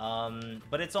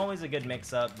 But it's always a good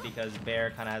mix-up because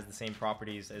Bear kind of has the same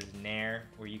properties as Nair,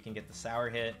 where you can get the sour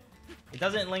hit. It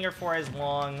doesn't linger for as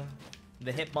long.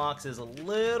 The hitbox is a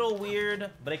little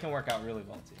weird, but it can work out really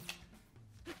well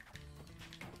too.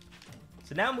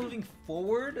 So now moving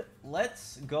forward,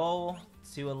 let's go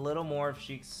to a little more of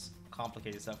SHEIK's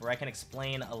complicated stuff, where I can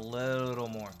explain a little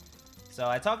more. So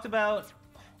I talked about...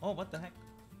 Oh, what the heck?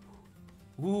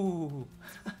 Ooh.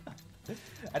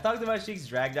 I talked about SHEIK's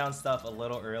drag down stuff a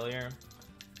little earlier,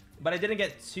 but I didn't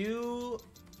get too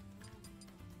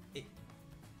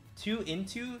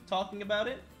into talking about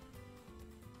it.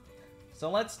 So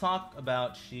let's talk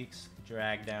about SHEIK's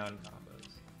drag down combos.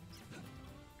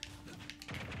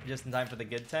 Just in time for the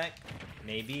good tech?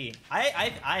 Maybe.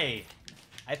 I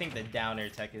think the down air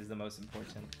tech is the most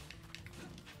important.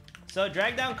 So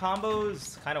drag down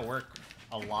combos kind of work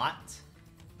a lot.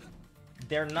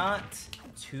 They're not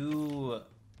too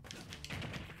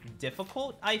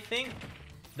difficult, I think.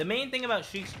 The main thing about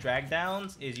SHEIK's drag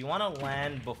downs is you want to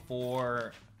land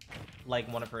before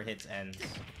like one of her hits ends.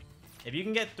 If you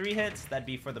can get 3 hits, that'd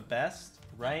be for the best,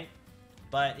 right?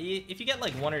 But if you get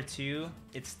like 1 or 2,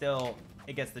 it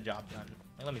gets the job done.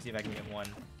 Like, let me see if I can get 1.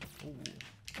 Ooh.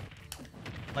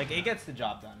 Like, it gets the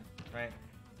job done, right?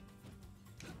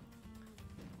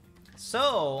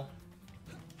 So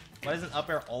why doesn't up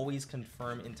air always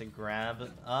confirm into grab?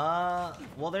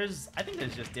 Well, I think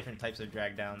there's just different types of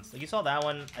drag downs. Like, you saw that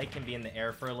one, I can be in the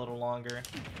air for a little longer.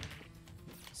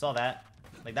 Saw that?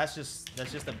 Like, that's just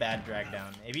a bad drag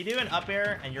down. If you do an up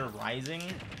air and you're rising,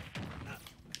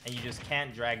 and you just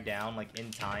can't drag down, like,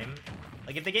 in time.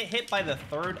 Like, if they get hit by the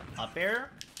 3rd up air,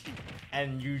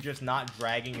 and you're just not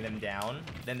dragging them down,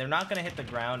 then they're not gonna hit the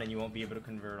ground and you won't be able to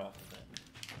convert off of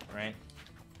it, right?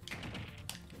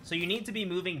 So you need to be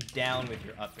moving down with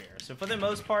your up air. So for the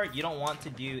most part, you don't want to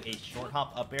do a short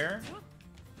hop up air.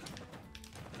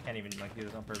 I can't even like do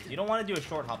this on purpose. You don't want to do a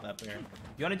short hop up air.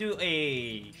 You want to do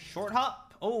a short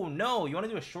hop. Oh no, you want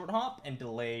to do a short hop and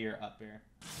delay your up air.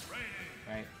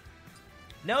 Right?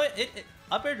 No,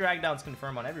 up air drag downs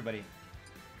confirm on everybody.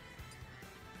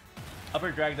 Up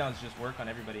air drag downs just work on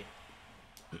everybody.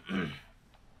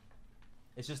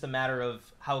 It's just a matter of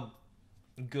how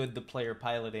good the player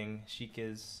piloting SHEIK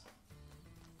is.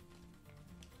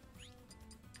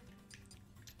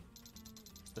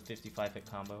 It's the 55 hit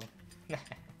combo.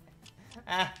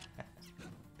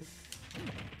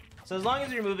 So as long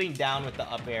as you're moving down with the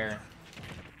up air,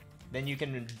 then you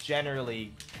can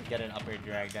generally get an up air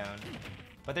drag down.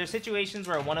 But there's situations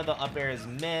where one of the up airs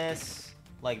miss,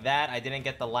 like that. I didn't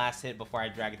get the last hit before I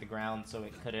dragged the ground, so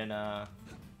it couldn't,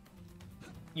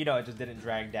 you know, it just didn't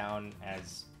drag down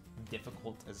as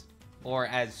difficult as, or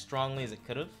as strongly as it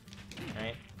could have,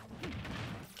 right?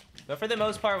 But for the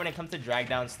most part, when it comes to drag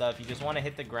down stuff, you just want to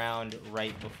hit the ground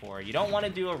right before. You don't want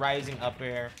to do a rising up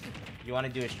air. You want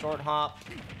to do a short hop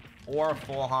or a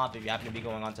full hop if you happen to be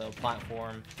going onto a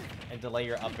platform, and delay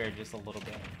your up air just a little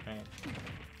bit, right?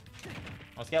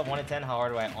 On a scale of 1 to 10, how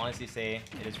hard do I honestly say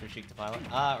it is for SHEIK to pilot?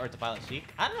 Or to pilot SHEIK?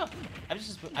 I don't know.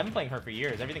 I've been playing her for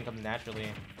years. Everything comes naturally.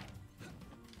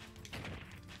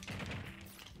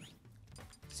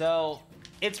 So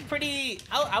it's pretty,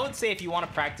 I would say if you want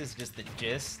to practice just the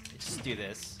gist, just do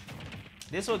this.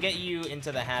 This will get you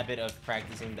into the habit of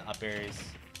practicing the up airs.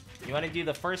 You want to do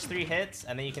the first 3 hits,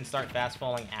 and then you can start fast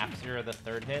falling after the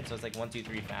 3rd hit. So it's like 1, 2,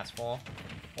 3 fast fall,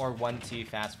 or 1, 2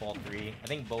 fast fall 3. I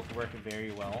think both work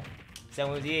very well.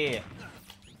 So yeah.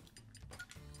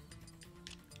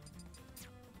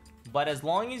 But as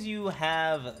long as you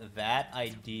have that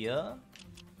idea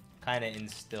kind of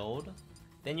instilled,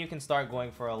 then you can start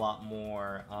going for a lot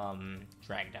more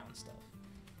drag down stuff.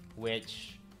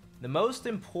 Which, the most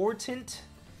important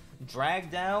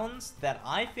drag downs that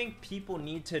I think people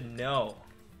need to know,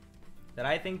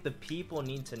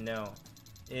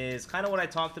 is kind of what I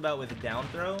talked about with the down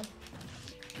throw.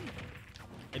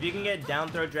 If you can get down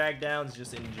throw drag downs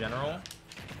just in general,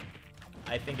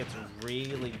 I think it's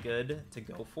really good to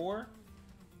go for.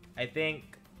 I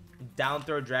think down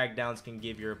throw drag downs can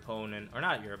give your opponent, or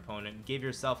not your opponent, give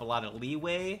yourself a lot of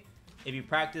leeway. If you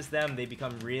practice them, they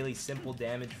become really simple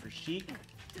damage for SHEIK.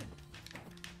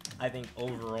 I think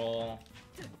overall,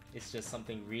 it's just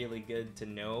something really good to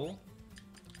know.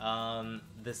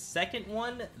 The second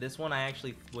one, this one I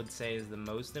actually would say is the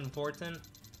most important,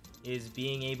 is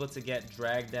being able to get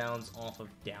drag downs off of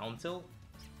down tilt.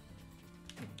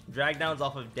 Drag downs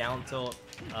off of down tilt,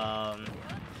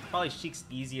 probably SHEIK's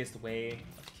easiest way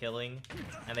of killing,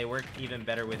 and they work even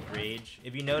better with rage.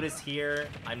 If you notice here,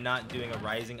 I'm not doing a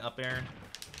rising up air.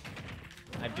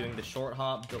 I'm doing the short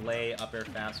hop, delay, up air,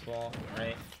 fast fall,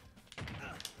 right?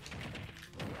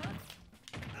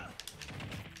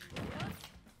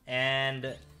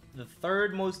 And the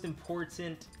third most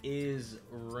important is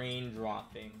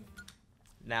raindropping.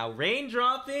 Now,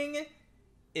 raindropping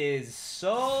is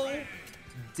so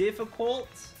difficult.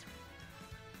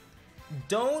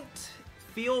 Don't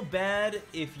feel bad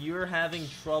if you're having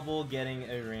trouble getting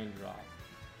a raindrop.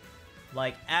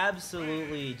 Like,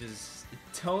 absolutely just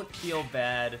don't feel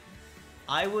bad.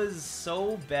 I was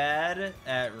so bad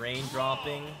at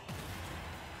raindropping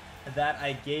that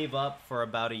I gave up for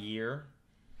about a year.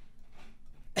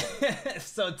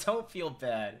 So don't feel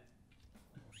bad.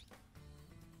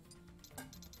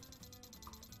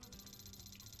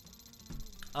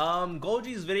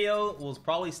 Golgi's video will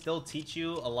probably still teach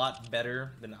you a lot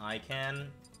better than I can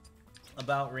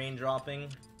about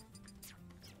raindropping.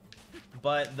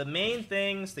 But the main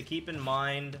things to keep in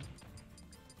mind,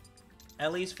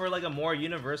 at least for like a more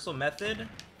universal method,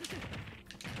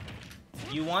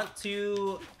 you want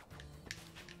to,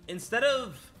 instead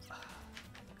of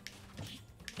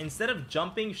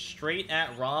jumping straight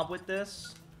at Rob with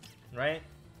this, right?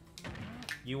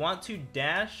 You want to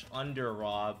dash under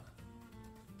Rob,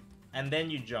 and then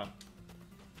you jump.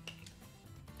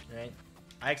 Right?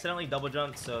 I accidentally double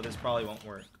jumped, so this probably won't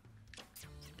work.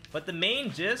 But the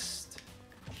main gist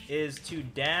is to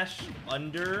dash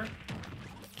under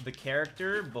the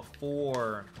character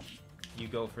before you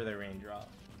go for the raindrop.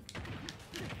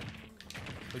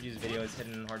 Golgi's video is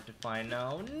hidden and hard to find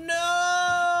now.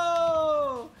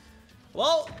 No!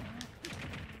 Well,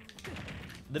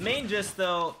 the main gist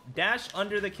though, dash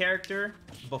under the character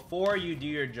before you do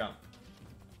your jump.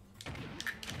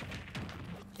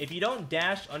 If you don't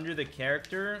dash under the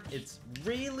character, it's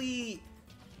really,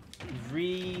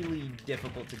 really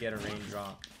difficult to get a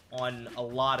raindrop on a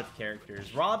lot of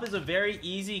characters. Rob is a very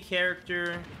easy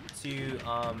character to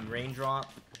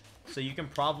raindrop, so you can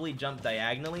probably jump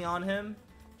diagonally on him.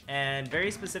 And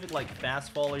very specific, like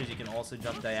fast fallers, you can also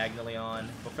jump diagonally on.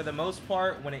 But for the most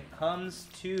part, when it comes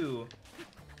to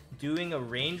doing a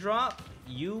raindrop,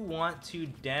 you want to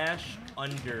dash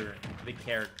under the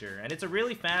character. And it's a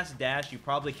really fast dash. You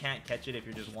probably can't catch it if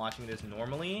you're just watching this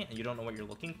normally and you don't know what you're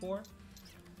looking for.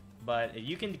 But if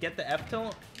you can get the F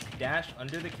tilt, dash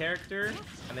under the character,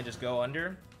 and then just go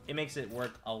under, it makes it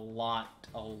work a lot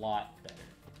better.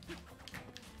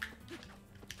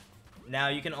 Now,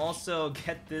 you can also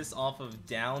get this off of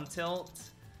down tilt,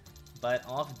 but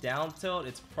off down tilt,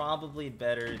 it's probably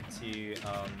better to,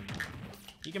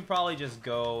 you can probably just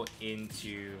go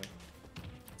into,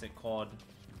 what's it called?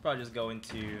 Probably just go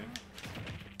into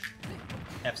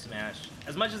F smash.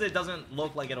 As much as it doesn't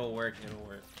look like it'll work, it'll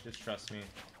work. Just trust me.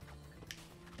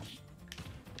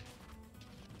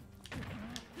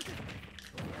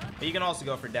 But you can also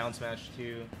go for down smash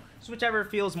too. Just whichever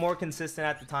feels more consistent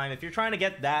at the time. If you're trying to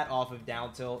get that off of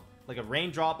down tilt, like a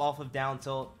raindrop off of down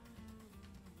tilt,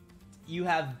 you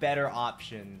have better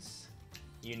options,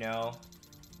 you know?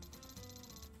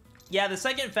 Yeah, the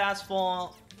second fast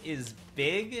fall is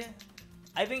big.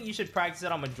 I think you should practice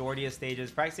it on majority of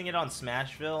stages. Practicing it on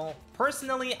Smashville.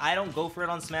 Personally, I don't go for it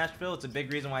on Smashville. It's a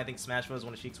big reason why I think Smashville is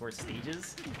one of SHEIK's worst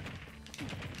stages.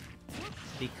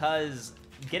 Because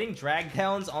getting drag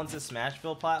downs onto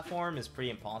Smashville platform is pretty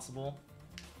impossible.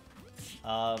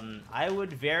 I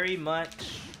would very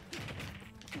much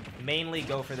mainly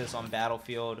go for this on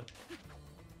Battlefield.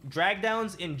 Drag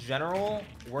downs in general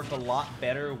work a lot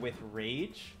better with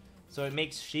Rage, so it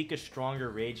makes SHEIK a stronger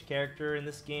Rage character in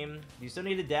this game. You still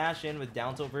need to dash in with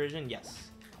down tilt version, yes.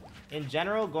 In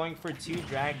general, going for 2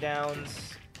 drag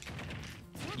downs,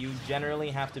 you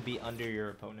generally have to be under your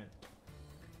opponent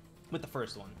with the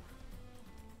first one.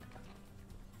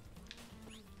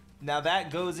 Now that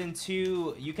goes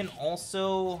into, you can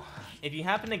also, if you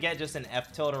happen to get just an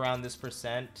F tilt around this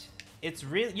 %, it's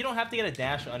really, you don't have to get a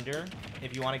dash under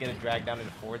if you want to get a drag down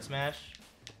into forward smash.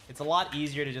 It's a lot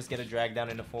easier to just get a drag down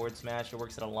into forward smash. It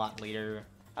works at a lot later,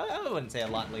 I wouldn't say a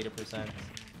lot later %,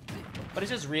 but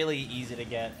it's just really easy to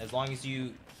get as long as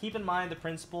you keep in mind the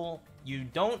principle. You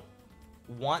don't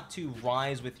want to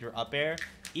rise with your up air.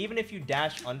 Even if you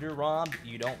dash under Rob,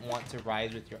 you don't want to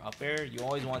rise with your up air. You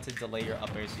always want to delay your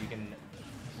up air so you can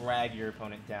drag your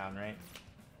opponent down, right?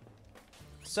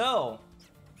 So,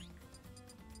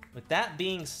 with that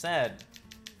being said,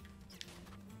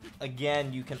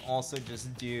 again, you can also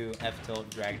just do F-tilt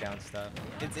drag down stuff.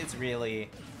 It's really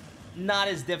not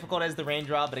as difficult as the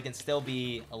raindrop, but it can still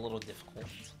be a little difficult.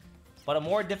 But a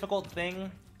more difficult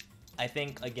thing, I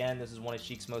think, again, this is one of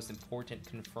SHEIK's most important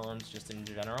confirms just in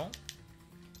general.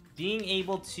 Being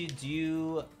able to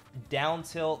do down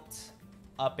tilt,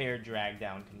 up air drag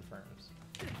down confirms.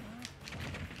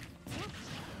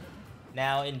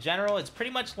 Now, in general, it's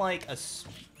pretty much like a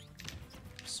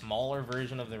smaller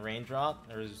version of the raindrop.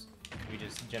 We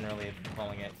just generally have been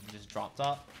calling it just drop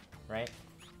top, right?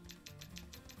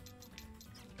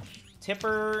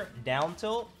 Tipper down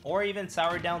tilt, or even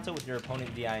sour down tilt with your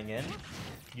opponent DIing in.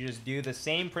 You just do the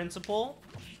same principle.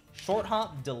 Short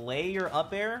hop, delay your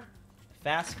up air,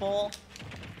 fast fall,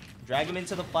 drag him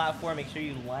into the platform, make sure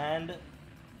you land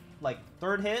like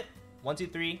third hit, 1, 2,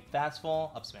 3, fast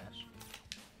fall, up smash.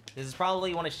 This is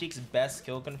probably one of SHEIK's best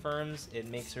kill confirms. It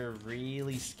makes her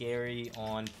really scary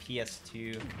on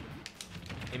PS2.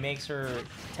 It makes her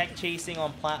tech chasing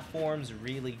on platforms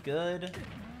really good.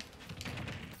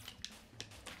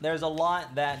 There's a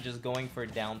lot that just going for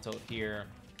down tilt here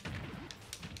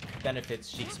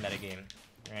benefits SHEIK's metagame,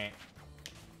 right?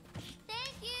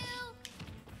 Thank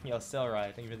you. Yo,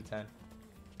 Silrai, thank you for the 10.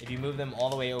 If you move them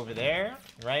all the way over there,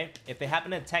 right? If they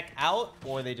happen to tech out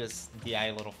or they just DI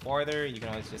a little farther, you can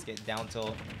always just get down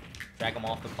tilt, drag them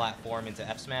off the platform into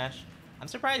F smash. I'm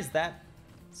surprised that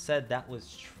said that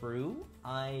was true.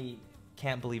 I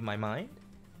can't believe my mind.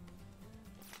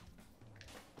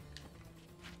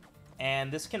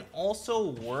 And this can also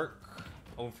work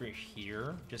over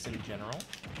here, just in general.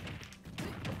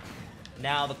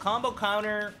 Now, the combo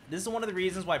counter, this is one of the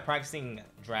reasons why practicing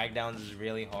drag downs is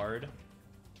really hard.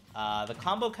 The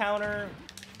combo counter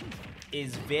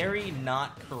is very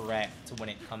not correct when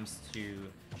it comes to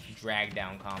drag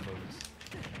down combos.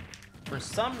 For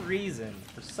some reason,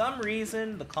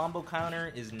 the combo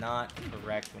counter is not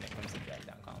correct when it comes to drag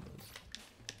down combos.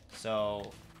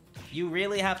 So you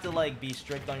really have to like be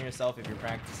strict on yourself if you're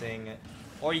practicing,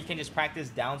 or you can just practice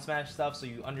down smash stuff so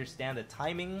you understand the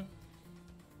timing,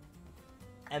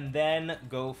 and then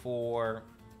go for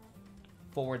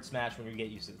forward smash when you get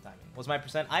used to the timing. What's my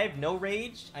percent? I have no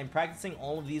rage. I'm practicing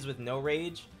all of these with no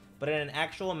rage, but in an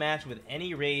actual match with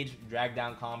any rage, drag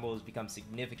down combos become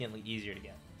significantly easier to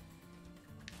get.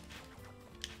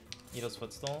 Needle's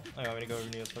footstool. Oh, you want me to go over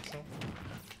Needle's footstool?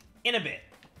 In a bit.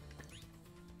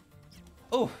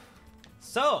 Oh,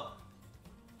 so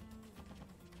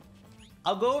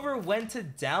I'll go over when to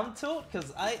down tilt,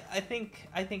 because I think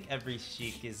every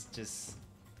SHEIK is just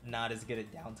not as good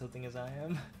at down tilting as I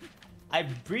am. I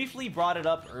briefly brought it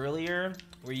up earlier,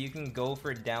 where you can go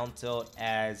for down tilt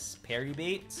as parry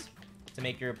bait to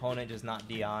make your opponent just not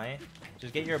DI.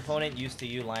 Just get your opponent used to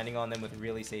you landing on them with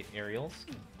really safe aerials,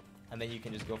 and then you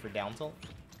can just go for down tilt.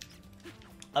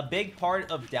 A big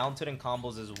part of down tilting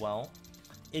combos as well,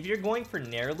 if you're going for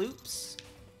nair loops,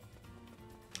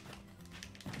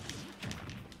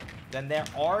 then there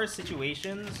are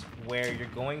situations where you're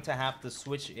going to have to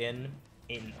switch in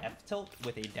F tilt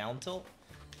with a down tilt,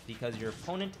 because your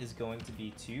opponent is going to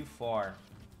be too far.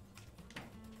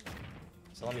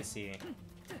 So let me see.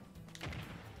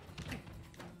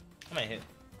 I might hit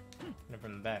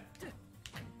from the back.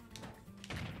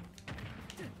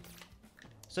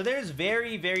 So there's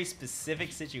very, very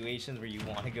specific situations where you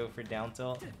want to go for down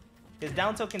tilt, because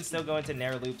down tilt can still go into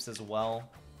nair loops as well.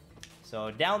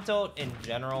 So down tilt in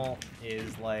general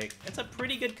is like, it's a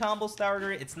pretty good combo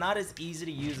starter. It's not as easy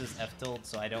to use as F tilt,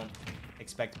 so I don't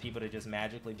expect people to just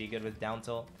magically be good with down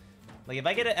tilt. Like if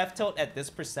I get an F tilt at this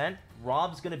percent,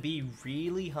 Rob's gonna be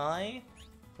really high.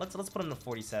 Let's put him to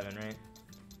 47, right?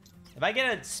 If I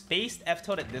get a spaced F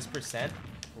tilt at this percent,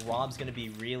 Rob's gonna be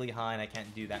really high, and I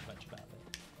can't do that much about it.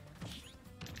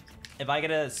 If I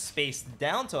get a spaced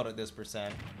down tilt at this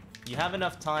percent, you have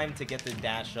enough time to get the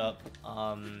dash up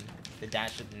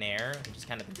nair, which is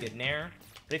kind of a good nair.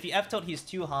 But if you F tilt, he's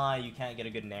too high, you can't get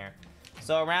a good nair.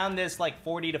 So around this like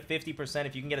 40 to 50%,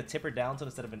 if you can get a tipper down tilt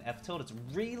instead of an F tilt, it's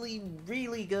really,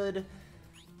 really good.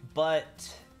 But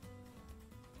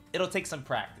it'll take some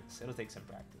practice. It'll take some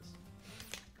practice.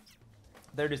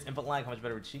 Third is input lag. How much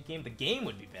better would SHEIK game? The game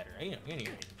would be better. You know, you don't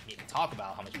even need to talk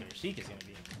about how much better SHEIK is going to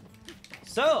be.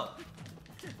 So,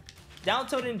 down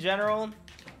tilt in general,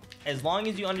 as long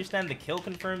as you understand the kill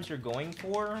confirms you're going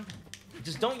for,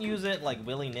 just don't use it like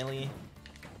willy-nilly.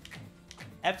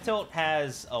 F tilt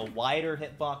has a wider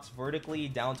hitbox vertically,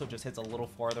 down tilt just hits a little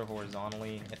farther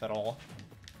horizontally, if at all.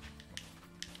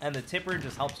 And the tipper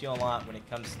just helps you a lot when it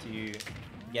comes to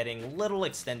getting little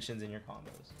extensions in your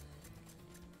combos.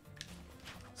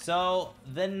 So,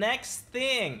 the next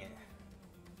thing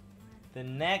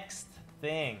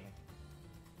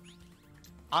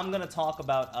I'm gonna talk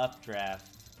about updraft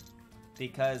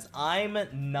because I'm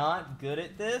not good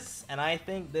at this, and I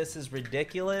think this is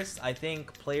ridiculous. I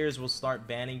think players will start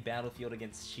banning Battlefield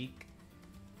against SHEIK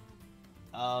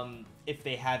if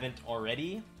they haven't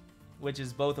already, which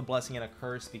is both a blessing and a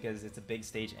curse because it's a big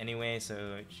stage anyway,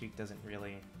 so SHEIK doesn't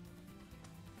really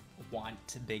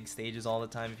want big stages all the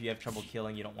time. If you have trouble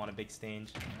killing, you don't want a big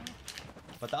stage.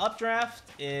 But the updraft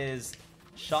is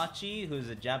Shachi, who's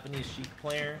a Japanese SHEIK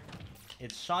player.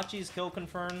 It's Shachi's kill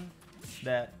confirm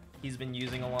that he's been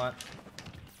using a lot.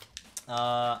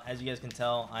 As you guys can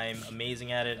tell, I'm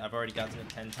amazing at it. I've already gotten it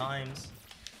 10 times.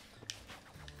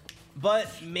 But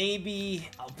maybe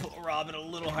I'll put Rob at a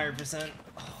little higher percent.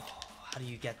 Oh, how do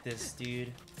you get this,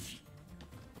 dude?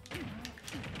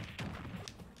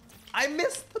 I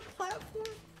missed the platform.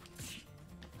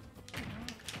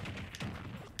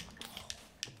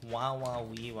 Wow, wow,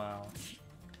 wee, wow.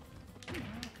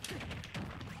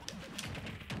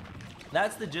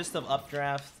 That's the gist of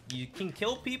updraft. You can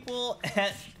kill people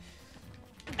at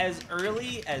as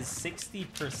early as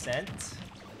 60%,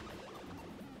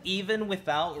 even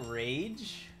without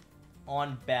rage,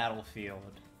 on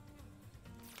Battlefield.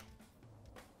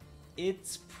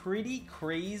 It's pretty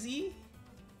crazy.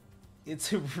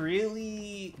 It's a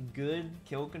really good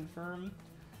kill confirm.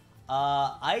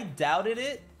 I doubted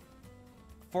it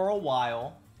for a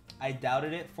while.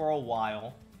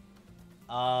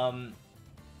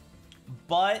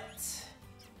 But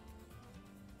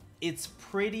it's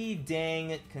pretty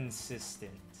dang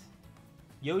consistent.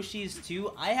 Yoshi's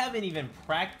too. I haven't even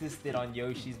practiced it on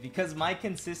Yoshi's because my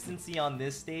consistency on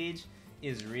this stage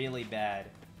is really bad.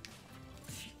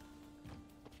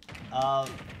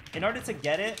 In order to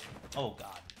get it, oh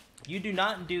god, you do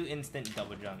not do instant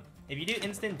double jump. If you do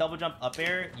instant double jump up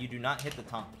air, you do not hit the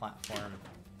top platform.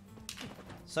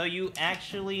 So you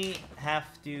actually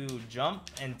have to jump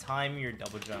and time your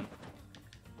double jump.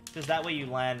 Because that way you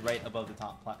land right above the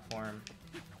top platform.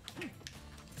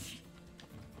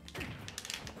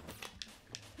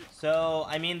 So,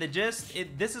 I mean, the gist,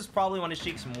 this is probably one of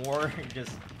SHEIK's more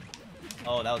just...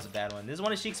 Oh, that was a bad one. This is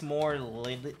one of SHEIK's more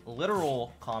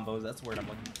literal combos. That's the word I'm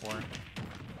looking for.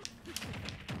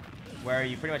 Where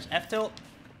you pretty much F-tilt,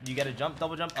 you get a jump,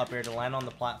 double jump up air to land on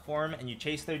the platform, and you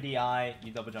chase their DI,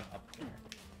 you double jump up air.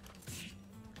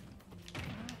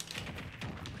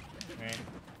 Right.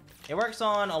 It works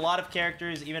on a lot of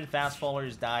characters, even fast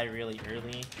fallers die really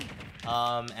early.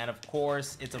 And of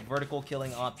course, it's a vertical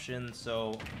killing option,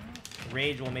 so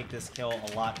Rage will make this kill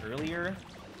a lot earlier.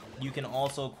 You can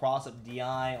also cross up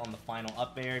DI on the final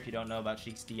up air. If you don't know about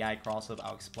SHEIK's DI cross up,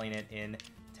 I'll explain it in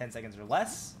 10 seconds or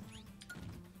less.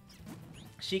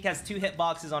 SHEIK has 2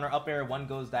 hitboxes on her up air. One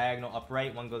goes diagonal up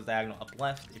right, one goes diagonal up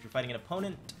left. If you're fighting an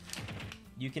opponent,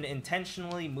 you can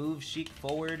intentionally move SHEIK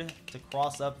forward to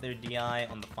cross up their DI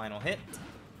on the final hit,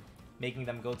 making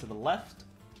them go to the left,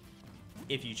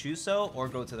 if you choose so, or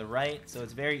go to the right, so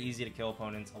it's very easy to kill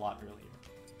opponents a lot earlier.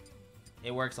 It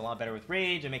works a lot better with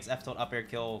Rage. It makes F-tilt up air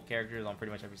kill characters on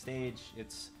pretty much every stage.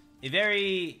 It's a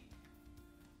very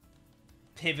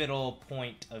pivotal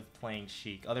point of playing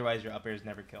SHEIK, otherwise your up airs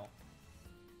never kill.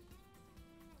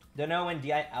 Don't know when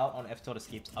DI out on F-tilt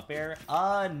escapes up air.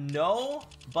 No,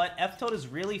 but F-tilt is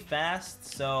really fast,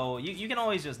 so you can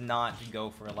always just not go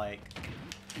for, like,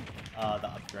 the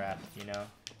updraft, you know?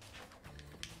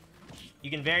 You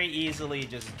can very easily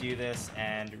just do this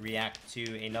and react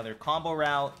to another combo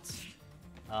route.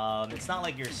 It's not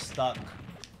like you're stuck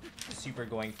super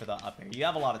going for the up air. You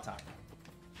have a lot of time.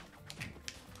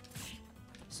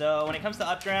 So when it comes to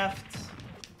updraft,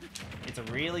 it's a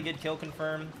really good kill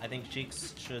confirm. I think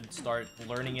SHEIK should start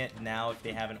learning it now if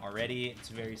they haven't already. It's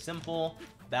very simple.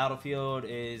 Battlefield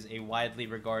is a widely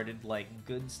regarded, like,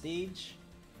 good stage.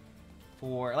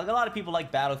 For, like, a lot of people like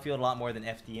Battlefield a lot more than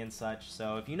FD and such.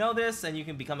 So if you know this, and you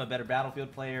can become a better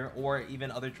Battlefield player, or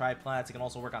even other triplats, it can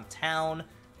also work on Town.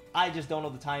 I just don't know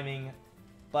the timing,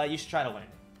 but you should try to learn it.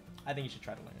 I think you should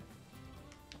try to learn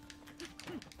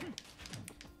it.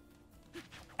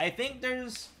 I think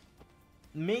there's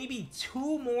maybe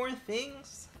 2 more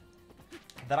things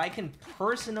that I can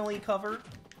personally cover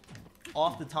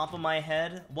off the top of my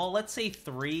head. Well, let's say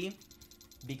 3,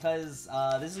 because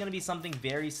this is going to be something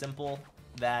very simple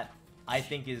that I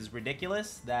think is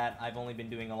ridiculous, that I've only been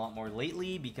doing a lot more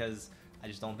lately because I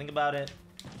just don't think about it.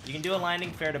 You can do a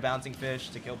landing fair to bouncing fish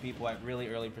to kill people at really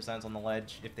early percents on the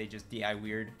ledge if they just DI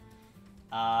weird.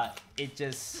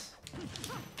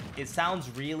 It sounds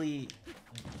really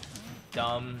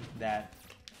dumb that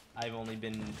I've only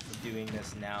been doing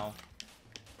this now,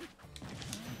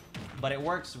 but it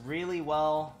works really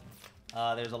well.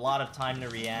 There's a lot of time to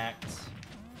react.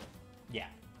 Yeah.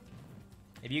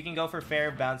 If you can go for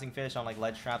fair bouncing fish on like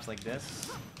ledge traps like this,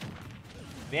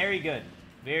 very good.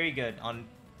 Very good on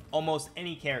almost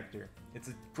any character. It's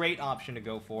a great option to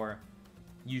go for.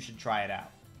 You should try it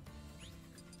out.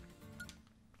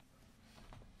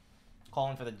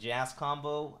 Calling for the Jazz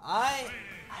combo. I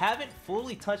haven't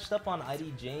fully touched up on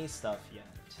IDJ stuff yet,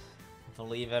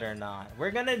 believe it or not.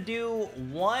 We're gonna do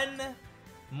one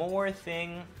more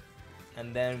thing,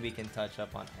 and then we can touch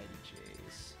up on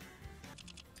IDJs.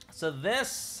 So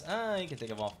this, you can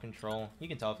take it off control. You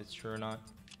can tell if it's true or not.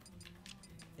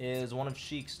 Is one of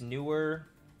SHEIK's newer,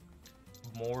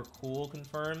 more cool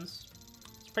confirms.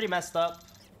 It's pretty messed up.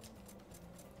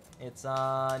 It's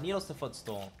needles to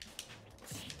footstool.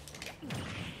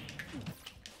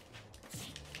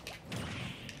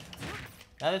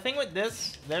 Now the thing with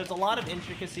this, there's a lot of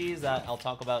intricacies that I'll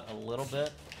talk about a little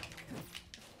bit.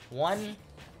 One,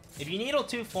 if you needle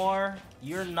too far,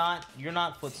 you're not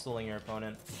footstooling your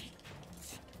opponent.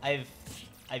 I've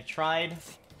tried.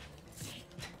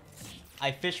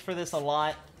 I fish for this a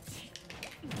lot.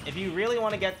 If you really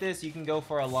want to get this, you can go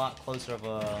for a lot closer of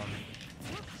a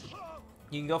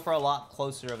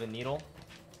needle.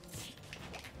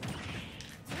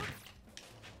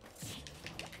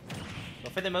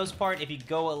 But for the most part, if you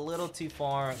go a little too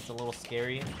far, it's a little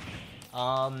scary.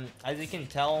 As you can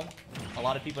tell, a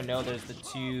lot of people know there's the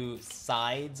two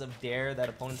sides of dare that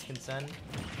opponents can send.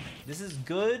 This is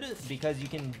good because you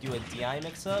can do a DI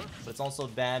mix-up, but it's also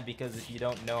bad because if you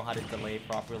don't know how to delay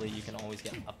properly, you can always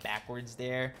get a backwards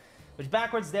dare. Which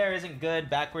backwards dare isn't good.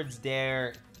 Backwards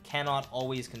dare cannot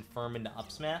always confirm into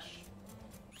up smash.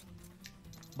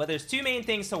 But there's two main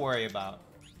things to worry about.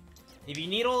 If you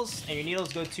needles and your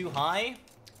needles go too high,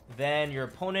 then your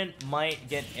opponent might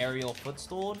get aerial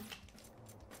footstooled.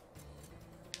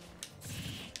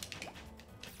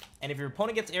 And if your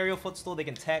opponent gets aerial footstool, they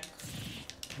can tech,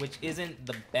 which isn't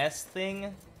the best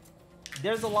thing.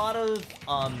 There's a lot of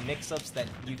mix-ups that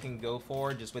you can go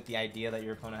for just with the idea that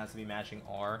your opponent has to be mashing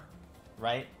R,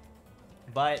 right?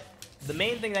 But the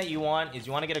main thing that you want is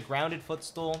you want to get a grounded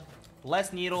footstool.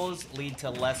 Less needles lead to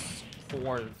less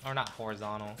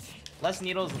horizontal. Less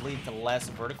needles lead to less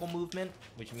vertical movement,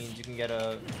 which means you can get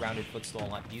a grounded footstool a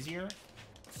lot easier.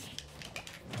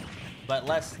 But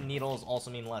less needles also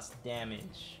mean less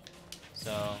damage.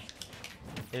 So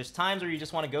there's times where you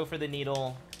just want to go for the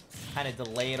needle, kind of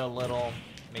delay it a little,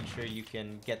 make sure you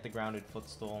can get the grounded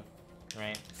footstool,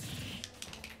 right?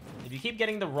 If you keep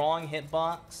getting the wrong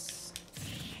hitbox,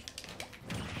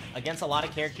 against a lot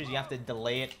of characters you have to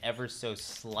delay it ever so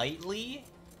slightly.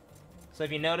 So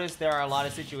if you notice, there are a lot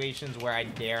of situations where I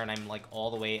dare and I'm like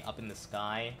all the way up in the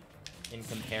sky in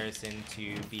comparison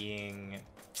to being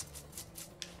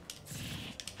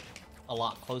a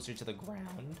lot closer to the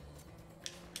ground.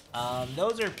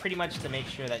 Those are pretty much to make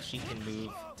sure that she can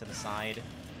move to the side.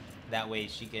 That way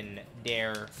she can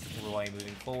dare Roy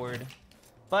moving forward.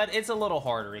 But it's a little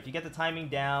harder. If you get the timing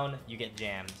down, you get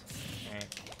jammed. Right?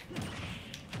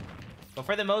 But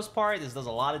for the most part, this does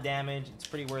a lot of damage. It's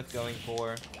pretty worth going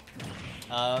for.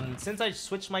 Since I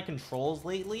switched my controls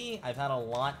lately, I've had a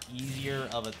lot easier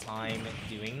of a time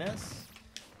doing this.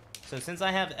 So since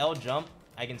I have L jump,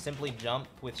 I can simply jump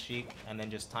with SHEIK and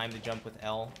then just time the jump with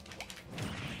L.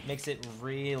 Makes it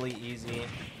really easy.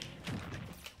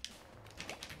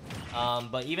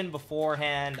 But even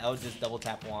beforehand, I would just double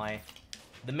tap Y.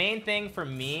 The main thing for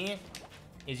me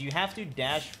is you have to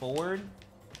dash forward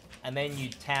and then you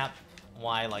tap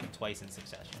Y like twice in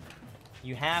succession.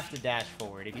 You have to dash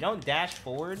forward. If you don't dash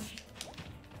forward,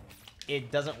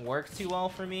 it doesn't work too well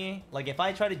for me. Like if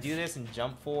I try to do this and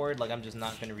jump forward, like I'm just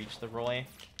not going to reach the Roy.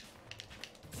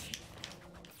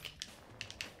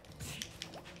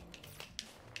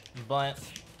 But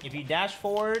if you dash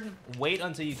forward, wait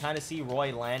until you kind of see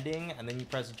Roy landing, and then you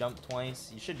press jump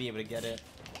twice, you should be able to get it.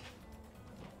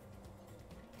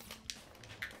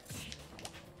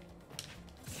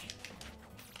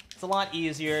 It's a lot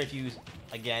easier if you,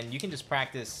 again, you can just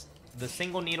practice the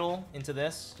single needle into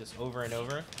this, just over and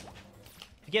over.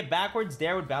 If you get backwards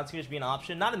there, would bouncing fish be an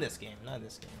option? Not in this game, not in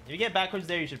this game. If you get backwards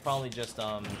there, you should probably just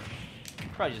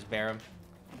bear him.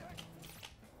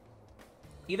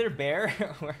 Either bear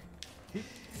or...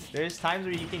 There's times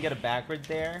where you can get a backward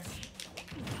there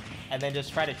and then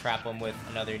just try to trap them with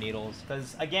another needles.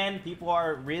 Because, again, people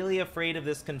are really afraid of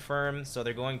this confirm, so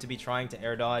they're going to be trying to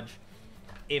air dodge.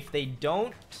 If they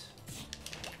don't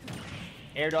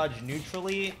air dodge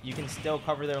neutrally, you can still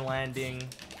cover their landing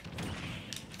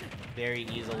very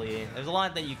easily. There's a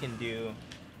lot that you can do.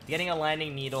 Getting a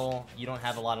landing needle, you don't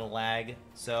have a lot of lag,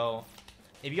 so...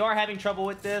 If you are having trouble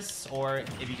with this, or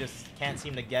if you just can't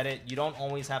seem to get it, you don't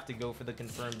always have to go for the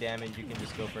confirmed damage. You can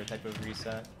just go for a type of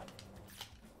reset.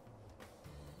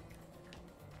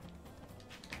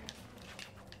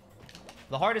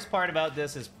 The hardest part about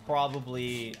this is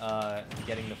probably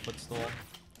getting the footstool,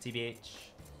 TBH.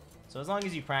 So as long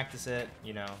as you practice it,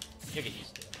 you know, you'll get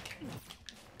used to it.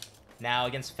 Now,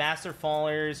 against faster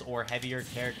fallers or heavier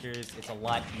characters, it's a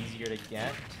lot easier to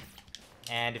get.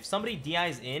 And if somebody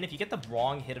DIs in, if you get the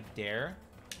wrong hit of dare,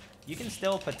 you can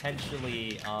still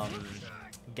potentially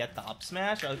get the up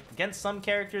smash. Against some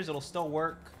characters, it'll still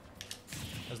work.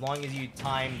 As long as you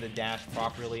time the dash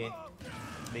properly,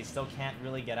 they still can't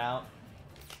really get out.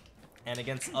 And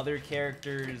against other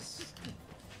characters,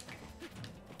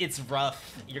 it's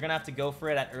rough. You're gonna have to go for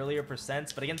it at earlier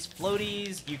percents, but against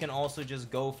floaties, you can also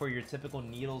just go for your typical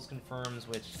needles confirms,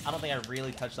 which I don't think I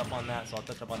really touched up on that, so I'll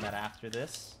touch up on that after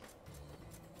this.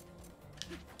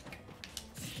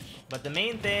 But the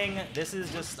main thing, this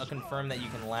is just a confirm that you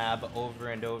can lab over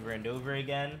and over and over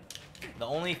again. The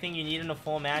only thing you need in a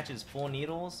full match is full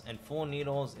needles, and full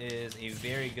needles is a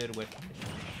very good whip condition.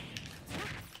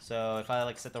 So if I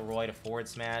like set the Roy to forward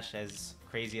smash, as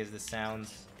crazy as this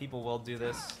sounds, people will do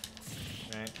this,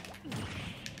 right?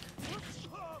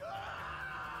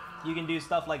 You can do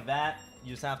stuff like that.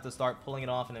 You just have to start pulling it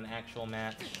off in an actual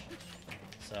match.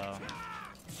 So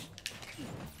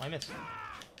I missed.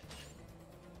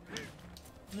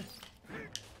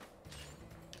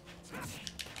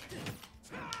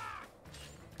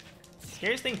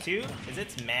 Scariest thing too is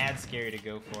it's mad scary to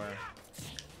go for.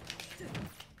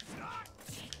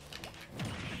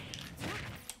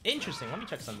 Interesting, let me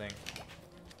check something.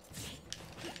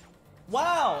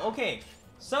 Wow, okay.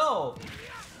 So,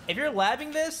 if you're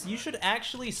labbing this, you should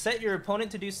actually set your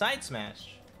opponent to do side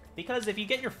smash. Because if you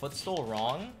get your footstool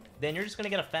wrong, then you're just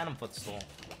gonna get a phantom footstool.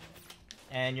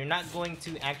 And you're not going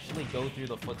to actually go through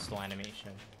the footstool animation.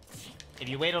 If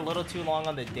you wait a little too long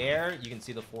on the dare, you can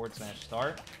see the forward smash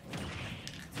start.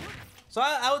 So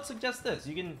I would suggest this.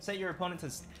 You can set your opponent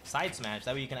to side smash.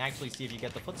 That way you can actually see if you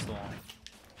get the footstool on.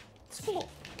 It's cool.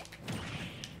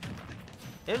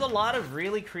 There's a lot of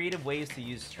really creative ways to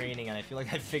use training, and I feel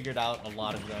like I figured out a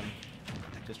lot of them.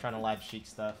 Just trying to live Sheik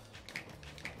stuff.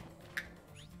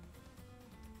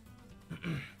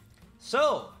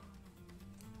 So,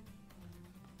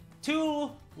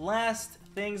 two last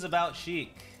things about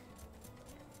Sheik.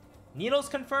 Needles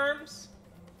confirms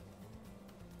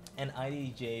and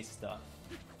IDJ stuff.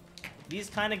 These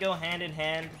kind of go hand in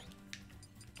hand,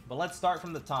 but let's start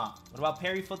from the top. What about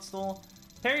parry footstool?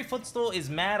 Parry footstool is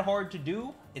mad hard to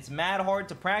do. It's mad hard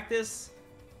to practice.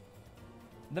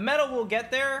 The meta will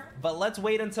get there, but let's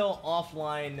wait until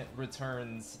offline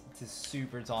returns to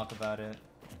super talk about it.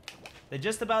 The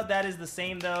gist about that is the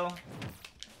same though.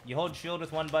 You hold shield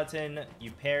with one button,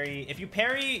 you parry. If you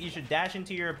parry, you should dash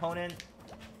into your opponent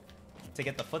to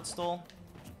get the footstool.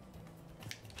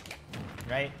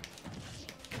 Right?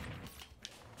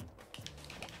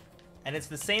 And it's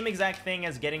the same exact thing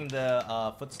as getting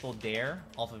the footstool dare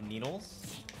off of needles.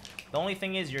 The only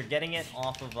thing is you're getting it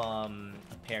off of a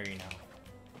parry now.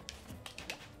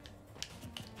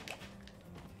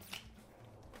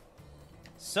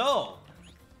 So,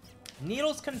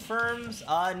 needles confirms.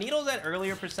 Needles at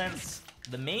earlier percents.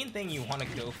 The main thing you want to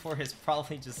go for is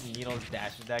probably just needles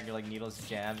dash attack or like needles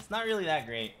jab. It's not really that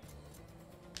great,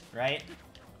 right?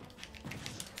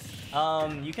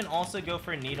 You can also go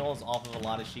for needles off of a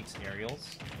lot of Sheik's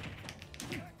aerials.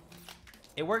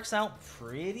 It works out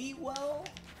pretty well.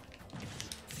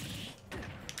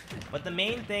 But the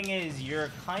main thing is you're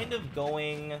kind of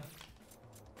going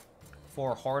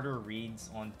for harder reads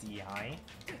on DI.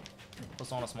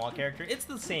 Plus on a small character. It's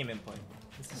the same input.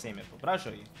 It's the same input, but I'll show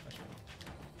you.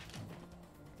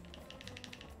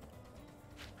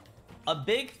 A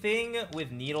big thing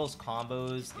with needles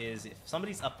combos is if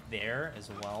somebody's up there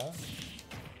as well,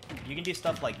 you can do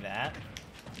stuff like that.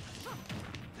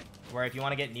 Where if you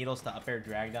want to get needles to up air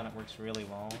drag down, it works really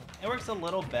well. It works a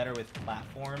little better with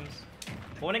platforms.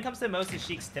 But when it comes to most of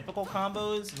Sheik's typical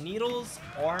combos, needles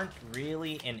aren't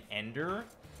really an ender.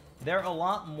 They're a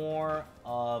lot more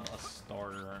of a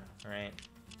starter, right?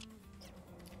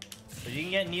 So you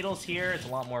can get needles here, it's a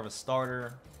lot more of a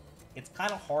starter. It's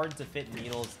kind of hard to fit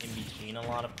needles in between a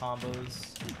lot of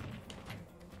combos.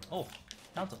 Oh,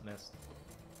 down tilt missed.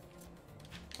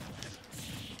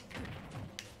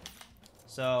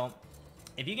 So,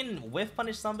 if you can whiff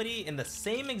punish somebody in the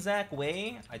same exact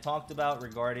way I talked about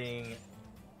regarding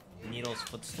needles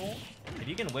footstool, if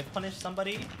you can whiff punish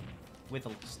somebody with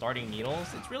starting needles,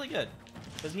 it's really good.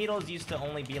 Because needles used to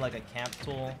only be like a camp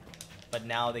tool, but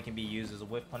now they can be used as a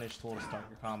whiff punish tool to start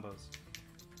your combos.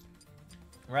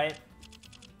 Right?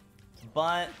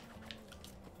 But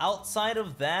outside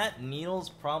of that, needles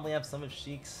probably have some of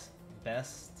Sheik's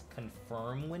best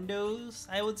confirm windows,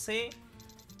 I would say.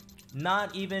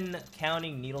 Not even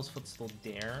counting Needle's Footstool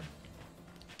Dare.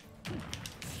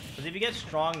 Because if you get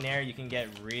strong Nair, you can get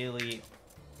really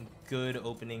good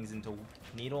openings into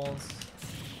Needles.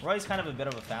 Roy's kind of a bit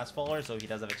of a fast faller, so he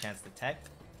does have a chance to tech.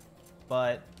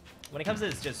 But when it comes to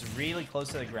this just really close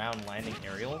to the ground landing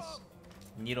aerials,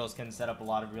 Needles can set up a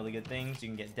lot of really good things. You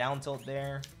can get down tilt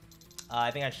there.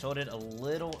 I think I showed it a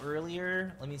little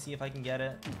earlier. Let me see if I can get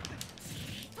it.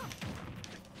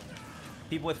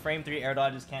 People with frame 3 air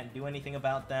dodges can't do anything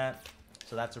about that.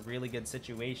 So that's a really good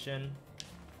situation.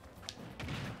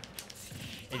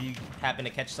 If you happen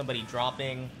to catch somebody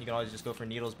dropping, you can always just go for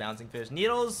Needles, Bouncing Fish.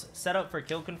 Needles set up for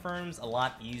kill confirms a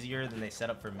lot easier than they set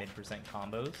up for mid%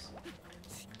 combos.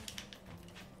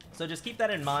 So just keep that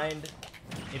in mind.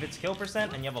 If it's kill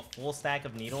percent and you have a full stack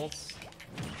of Needles,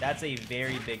 that's a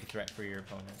very big threat for your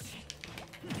opponent.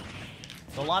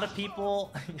 So a lot of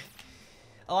people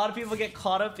get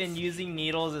caught up in using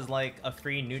Needles as like a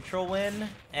free neutral win,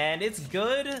 and it's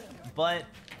good, but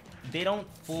they don't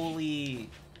fully...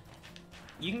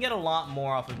 You can get a lot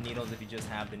more off of Needles if you just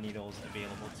have the Needles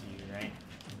available to you, right?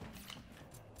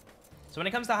 So when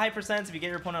it comes to high percents, if you get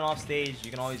your opponent off stage,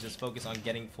 you can always just focus on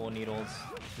getting full Needles.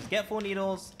 Just get full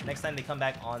Needles. Next time they come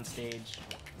back on stage,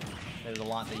 there's a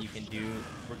lot that you can do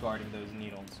regarding those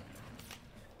Needles.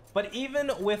 But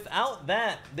even without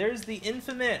that, there's the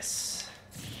infamous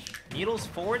Needles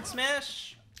forward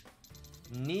smash,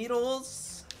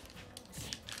 Needles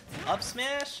up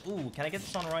smash. Ooh, can I get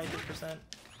this on right 50%?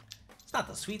 It's not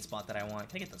the sweet spot that I want.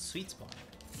 Can I get the sweet spot?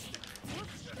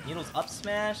 Needles up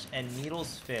smash and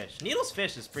Needles fish. Needles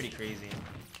fish is pretty crazy.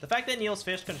 The fact that Needles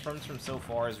fish confirms from so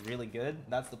far is really good.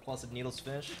 That's the plus of Needles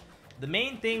fish. The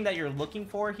main thing that you're looking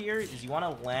for here is you want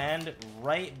to land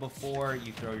right before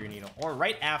you throw your needle, or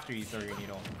right after you throw your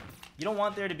needle. You don't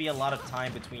want there to be a lot of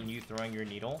time between you throwing your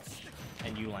needle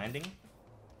and you landing,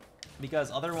 because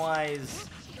otherwise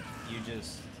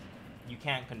you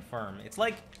can't confirm. It's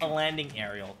like a landing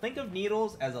aerial. Think of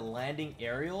Needles as a landing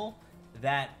aerial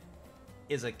that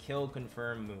is a kill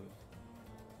confirm move.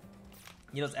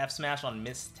 Needles F smash on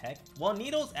missed tech. Well,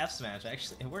 Needles F smash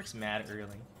actually it works mad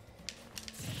early.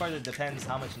 Of course, it depends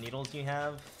how much Needles you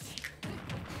have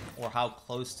or how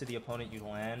close to the opponent you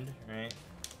land, right?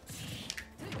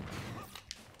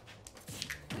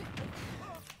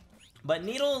 But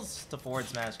Needles to forward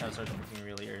smash kind of starts working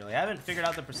really early. I haven't figured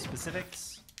out the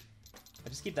specifics,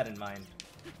 but just keep that in mind.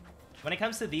 When it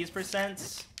comes to these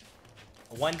percents,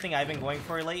 one thing I've been going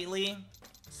for lately,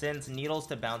 since Needles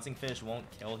to Bouncing Fish won't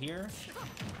kill here,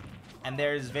 and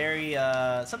there's very,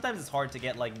 sometimes it's hard to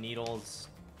get like Needles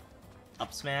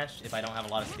up smash if I don't have a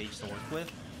lot of stage to work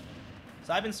with.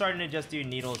 So I've been starting to just do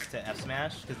Needles to F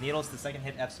smash, because Needles to second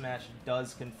hit F smash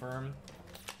does confirm.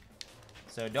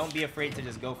 So don't be afraid to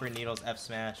just go for Needles F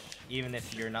smash, even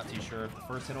if you're not too sure if the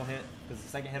first hit will hit, because the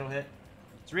second hit will hit.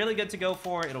 It's really good to go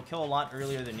for. It'll kill a lot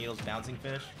earlier than Needles Bouncing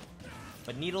Fish.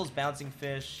 But Needles Bouncing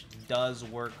Fish does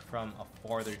work from a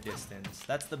farther distance.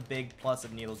 That's the big plus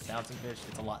of Needles Bouncing Fish.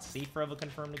 It's a lot safer of a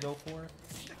confirm to go for.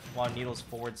 While Needles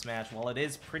Forward Smash, while it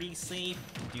is pretty safe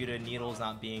due to Needles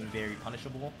not being very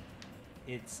punishable,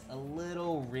 it's a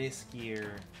little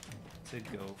riskier to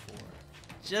go for.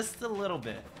 Just a little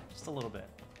bit. Just a little bit.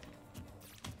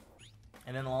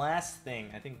 And then the last thing,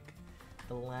 I think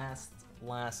the last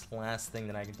thing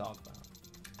that I can talk about,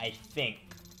 I think,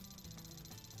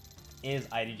 is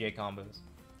IDJ combos.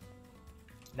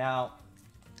 Now,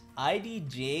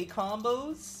 IDJ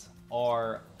combos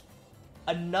are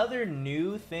another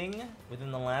new thing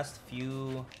within the last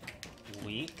few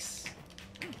weeks,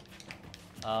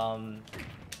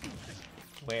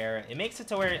 where it makes it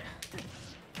to where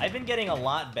I've been getting a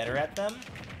lot better at them,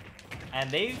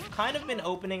 and they've kind of been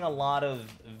opening a lot of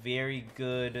very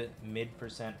good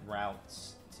mid-percent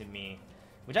routes to me,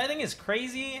 which I think is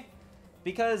crazy,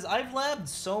 because I've labbed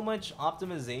so much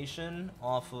optimization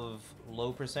off of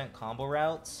low-percent combo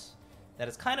routes that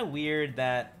it's kind of weird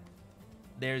that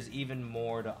there's even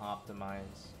more to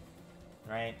optimize,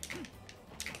 right?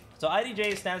 So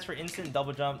IDJ stands for instant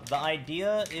double jump. The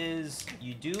idea is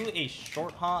you do a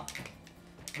short hop.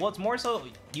 Well, it's more so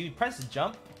you press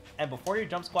jump, and before your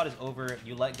jump squat is over,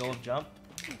 you let go of jump,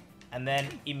 and then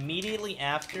immediately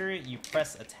after you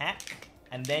press attack,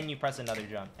 and then you press another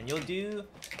jump, and you'll do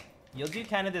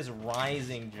kind of this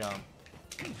rising jump.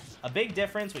 A big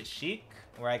difference with SHEIK,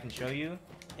 where I can show you,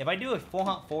 if I do a full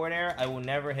hop forward air, I will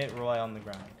never hit Roy on the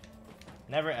ground.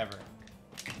 Never ever.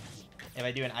 If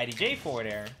I do an IDJ forward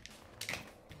air,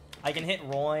 I can hit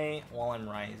Roy while I'm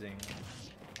rising.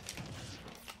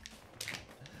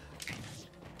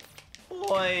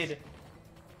 Void!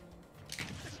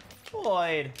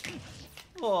 Void!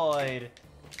 Void!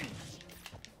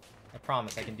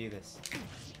 promise I can do this.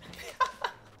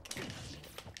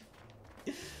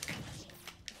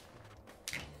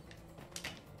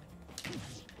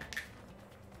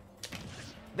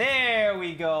 There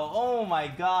we go. Oh my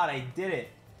god, I did it.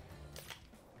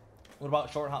 What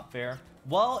about short hop fair?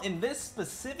 Well, in this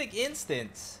specific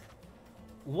instance,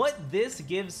 what this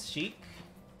gives SHEIK,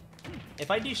 if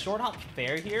I do short hop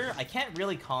fair here, I can't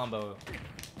really combo.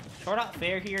 Short hop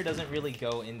fair here doesn't really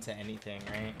go into anything,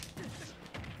 right?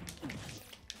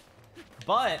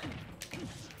 But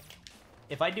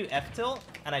if I do F tilt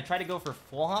and I try to go for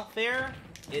full hop fair,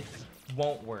 it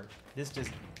won't work. This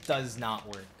just does not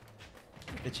work.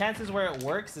 The chances where it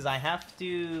works is I have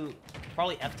to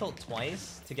probably F tilt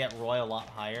twice to get Roy a lot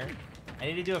higher. I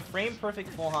need to do a frame perfect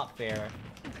full hop fair,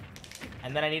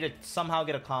 and then I need to somehow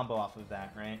get a combo off of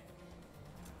that, right?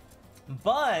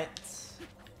 But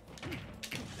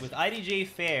with IDJ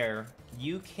fair,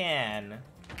 you can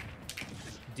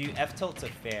do F tilt to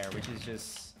fair, which is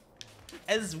just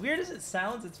as weird as it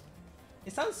sounds.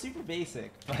 It sounds super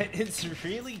basic, but it's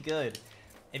really good.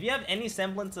 If you have any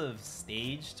semblance of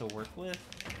stage to work with,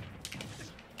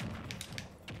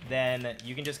 then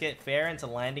you can just get fair into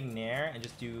landing nair and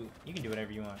just do, you can do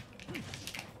whatever you want.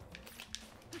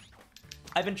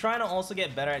 I've been trying to also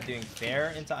get better at doing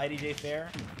fair into IDJ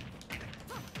fair,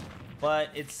 but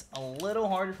it's a little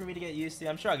harder for me to get used to.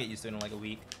 I'm sure I'll get used to it in like a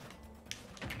week.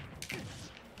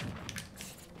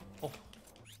 Oh,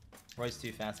 Roy's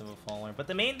too fast of a faller. But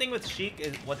the main thing with SHEIK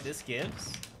is what this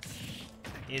gives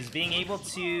is being able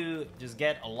to just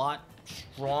get a lot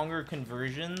stronger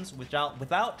conversions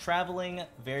without traveling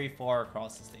very far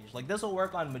across the stage. Like, this will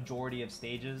work on majority of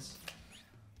stages.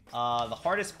 The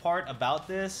hardest part about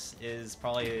this is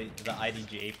probably the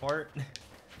IDJ part.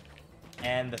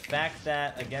 And the fact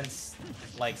that against,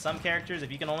 like, some characters,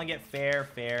 if you can only get fair,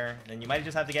 then you might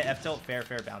just have to get F-tilt, fair,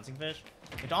 bouncing fish.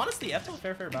 Which, honestly, F-tilt,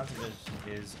 fair, bouncing fish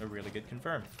is a really good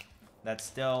confirm. That's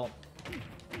still,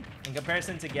 in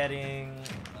comparison to getting,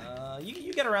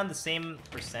 you get around the same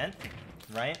percent,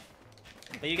 right?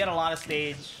 But you get a lot of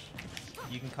stage.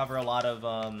 You can cover a lot of,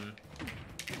 the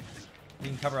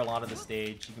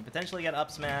stage. You can potentially get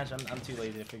up smash. I'm too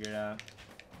lazy to figure it out.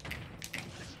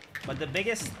 But the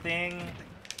biggest thing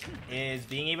is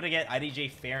being able to get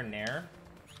IDJ fair nair.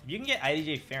 If you can get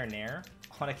IDJ fair nair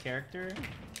on a character,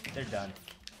 they're done.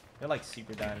 They're like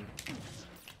super done.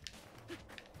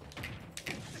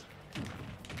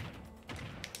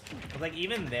 But like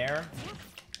even there,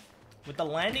 with the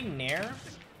landing nair,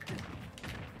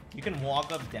 you can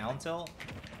walk up down tilt,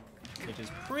 which is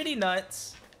pretty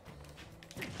nuts.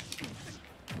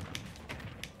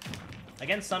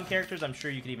 Against some characters, I'm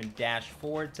sure you could even dash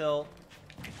forward tilt.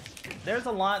 There's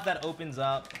a lot that opens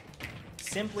up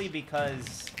simply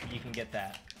because you can get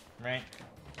that, right?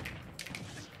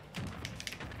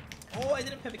 Oh, I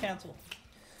didn't pivot cancel.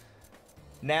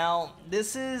 Now,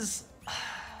 this is...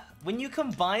 when you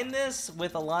combine this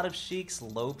with a lot of SHEIK's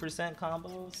low percent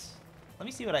combos, let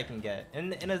me see what I can get.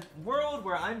 In a world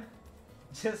where I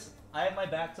have my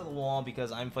back to the wall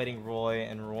because I'm fighting Roy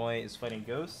and Roy is fighting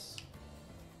Ghosts.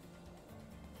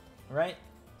 Right?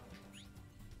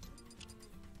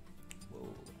 Whoa.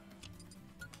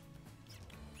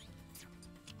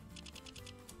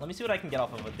 Let me see what I can get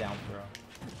off of a down throw.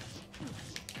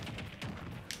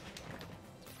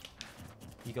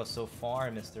 You go so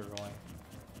far, Mr. Roy.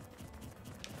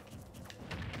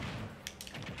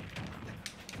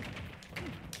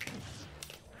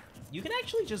 You can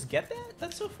actually just get that?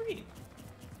 That's so free.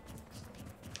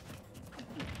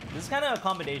 This is kind of a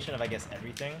combination of, I guess,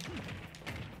 everything.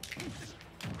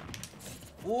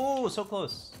 Ooh, so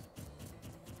close.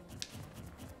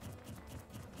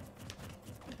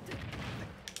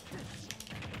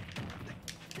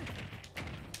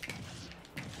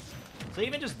 So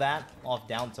even just that off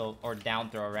down tilt or down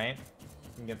throw, right?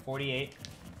 You can get 48.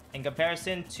 In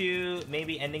comparison to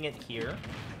maybe ending it here,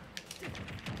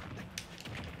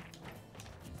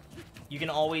 you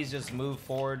can always just move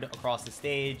forward across the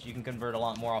stage. You can convert a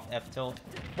lot more off F tilt.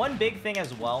 One big thing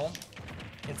as well,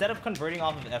 instead of converting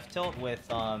off of F tilt with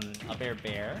a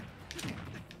bear,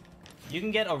 you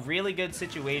can get a really good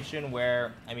situation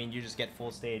where, I mean, you just get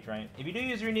full stage, right? If you do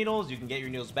use your needles, you can get your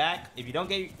needles back. If you don't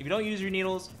use your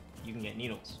needles, you can get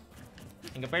needles.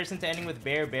 In comparison to ending with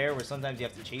bear, where sometimes you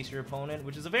have to chase your opponent,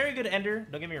 which is a very good ender,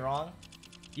 don't get me wrong,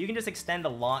 you can just extend a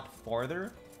lot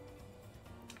farther.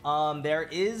 There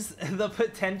is the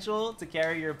potential to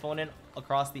carry your opponent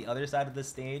across the other side of the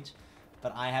stage,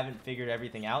 but I haven't figured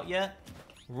everything out yet.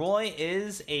 Roy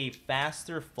is a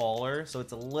faster faller, so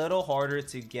it's a little harder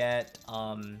to get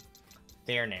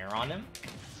fair nair on him.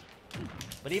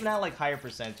 But even at like higher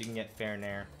percent, you can get fair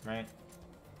nair, right?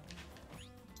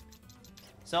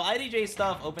 So IDJ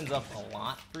stuff opens up a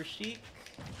lot for SHEIK.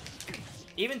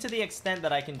 Even to the extent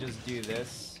that I can just do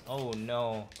this. Oh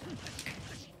no.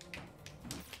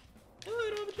 Oh, I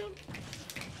don't have a jump.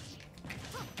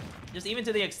 Just even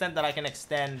to the extent that I can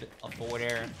extend a forward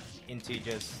air into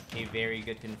just a very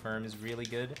good confirm is really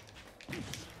good.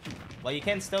 While you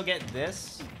can still get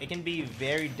this, it can be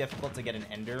very difficult to get an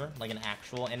ender, like an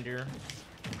actual ender,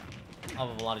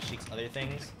 of a lot of SHEIK's other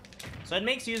things. So it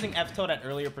makes using F-Toad at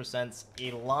earlier percents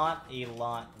a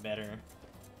lot better.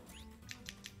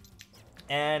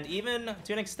 And even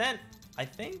to an extent, I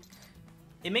think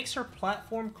it makes her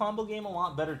platform combo game a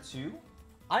lot better too.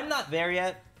 I'm not there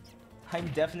yet. I'm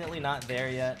definitely not there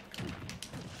yet.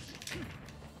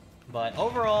 But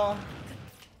overall,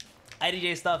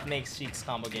 IDJ stuff makes SHEIK's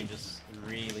combo game just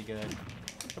really good.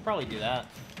 I'll probably do that.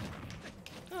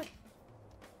 Huh.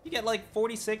 You get like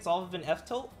 46 off of an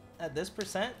F-Tilt at this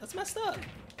percent? That's messed up.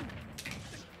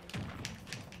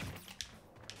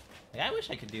 Like, I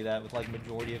wish I could do that with like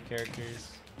majority of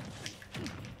characters.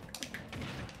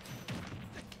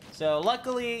 So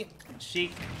luckily,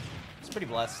 SHEIK is pretty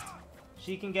blessed.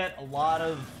 She can get a lot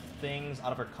of things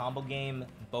out of her combo game,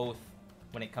 both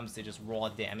when it comes to just raw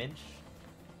damage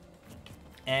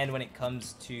and when it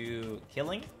comes to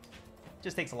killing. It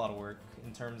just takes a lot of work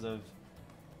in terms of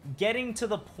getting to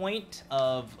the point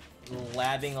of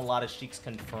labbing a lot of SHEIK's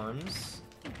confirms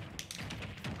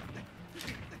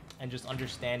and just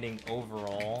understanding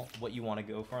overall what you want to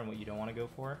go for and what you don't want to go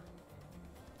for.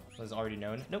 Was already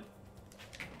known. Nope.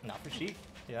 Not for SHEIK.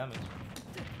 Yeah, that makes sense.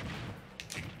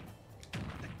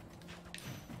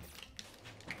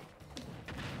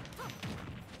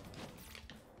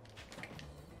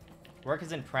 Work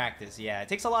is in practice, yeah. It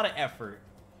takes a lot of effort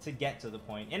to get to the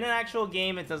point. In an actual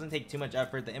game, it doesn't take too much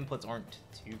effort. The inputs aren't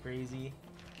too crazy.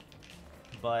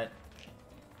 But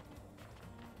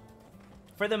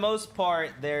for the most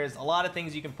part, there's a lot of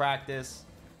things you can practice.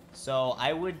 So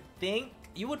I would think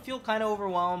you would feel kind of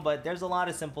overwhelmed, but there's a lot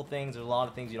of simple things. There's a lot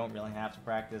of things you don't really have to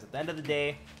practice. At the end of the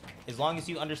day, as long as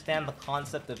you understand the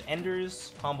concept of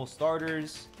enders, combo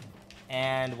starters,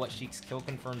 and what SHEIK's kill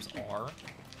confirms are,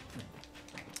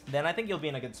 then I think you'll be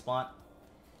in a good spot.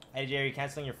 Hey Jerry, you're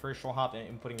canceling your first short hop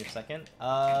and inputting your second.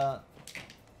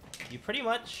 You pretty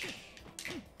much,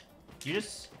 you're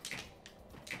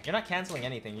not canceling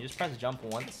anything. You just press jump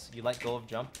once, you let go of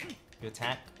jump, you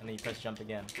attack, and then you press jump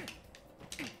again.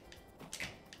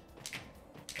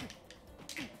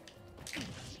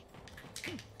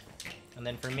 And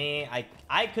then for me,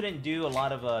 I couldn't do a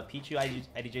lot of Pichu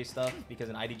IDJ stuff because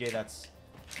in IDJ that's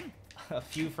a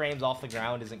few frames off the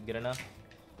ground isn't good enough.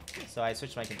 So I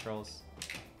switched my controls.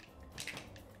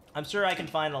 I'm sure I can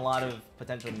find a lot of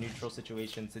potential neutral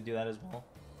situations to do that as well.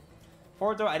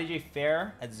 Forward throw IDJ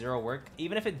fair at 0 work.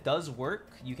 Even if it does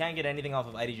work, you can't get anything off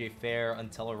of IDJ fair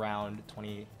until around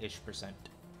 20-ish%.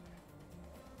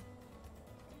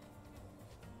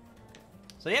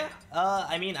 So yeah,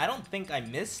 I mean, I don't think I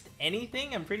missed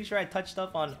anything. I'm pretty sure I touched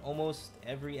up on almost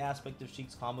every aspect of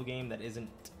SHEIK's combo game that isn't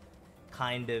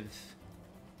kind of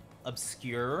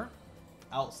obscure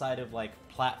outside of like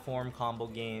platform combo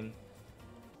game.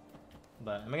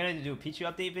 But am I gonna do a Pichu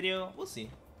update video? We'll see.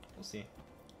 We'll see.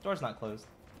 Door's not closed.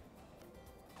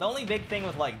 The only big thing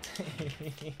with like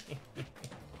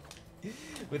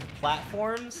with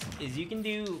platforms is you can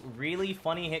do really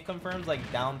funny hit confirms like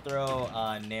down throw,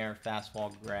 nair,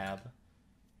 fastball, grab.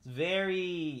 It's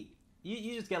very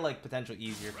you just get like potential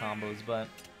easier combos, but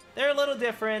they're a little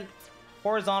different.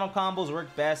 Horizontal combos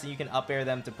work best, and you can up air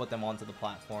them to put them onto the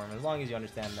platform. As long as you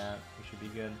understand that, it should be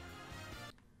good.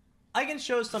 I can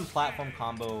show some platform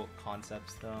combo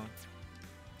concepts though.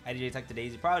 IDJ Tech to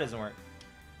Daisy probably doesn't work.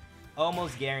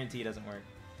 Almost guarantee it doesn't work.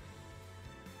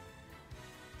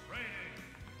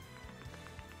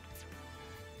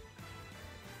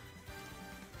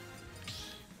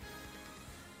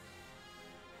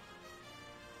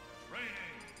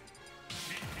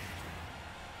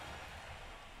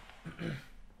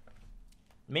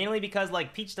 Mainly because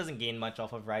like Peach doesn't gain much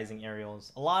off of rising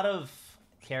aerials. A lot of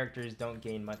characters don't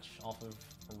gain much off of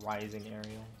rising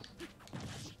aerials.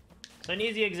 So an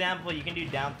easy example, you can do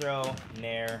down throw,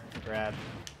 nair, grab.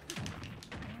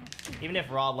 Even if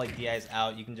Rob like DI's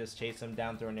out, you can just chase him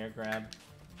down throw, nair, grab.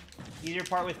 Easier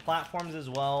part with platforms as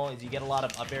well is you get a lot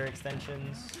of up air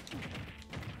extensions.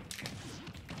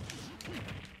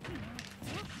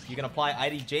 You can apply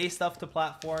IDJ stuff to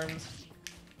platforms.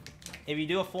 If you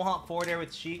do a full hop forward air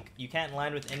with SHEIK, you can't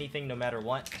land with anything no matter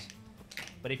what.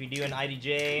 But if you do an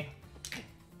IDJ,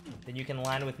 then you can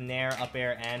land with nair, up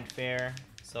air, and fair.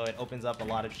 So it opens up a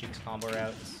lot of SHEIK's combo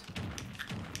routes.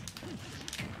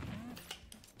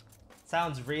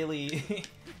 Sounds really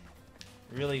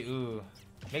Really, ooh.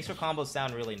 Makes her combos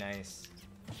sound really nice.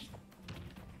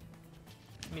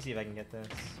 Let me see if I can get this.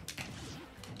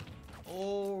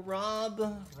 Oh, Robbie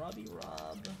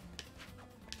Rob.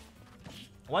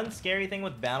 One scary thing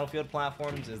with Battlefield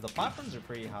platforms is the platforms are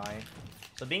pretty high.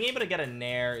 So being able to get a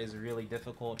nair is really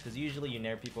difficult, because usually you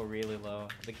nair people really low.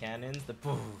 The cannons, the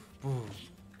boo, boo.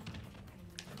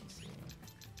 Let me see.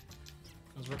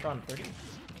 Let's work on 30.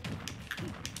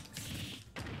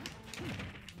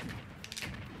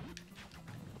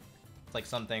 It's like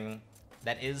something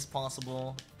that is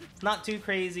possible. It's not too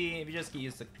crazy if you just get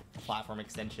used to platform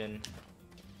extension.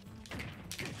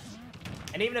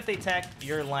 And even if they tech,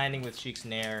 you're landing with Sheik's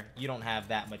nair, you don't have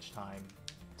that much time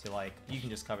to like, you can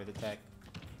just cover the tech.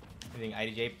 Anything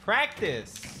IDJ,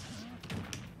 practice!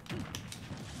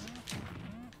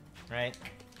 Right?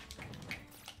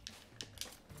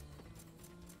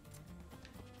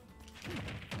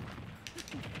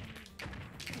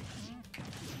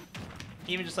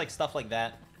 Even just like stuff like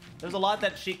that. There's a lot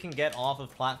that she can get off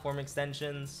of platform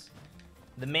extensions.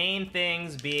 The main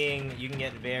things being you can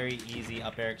get very easy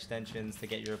up air extensions to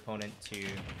get your opponent to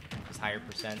just higher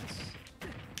percents.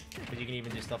 But you can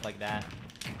even do stuff like that.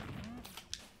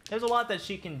 There's a lot that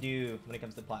she can do when it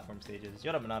comes to platform stages.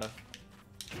 Yoda Monado.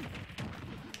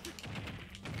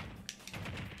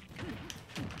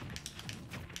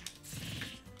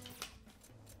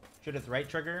 Shoot with right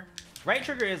trigger. Right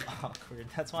trigger is awkward.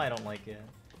 That's why I don't like it.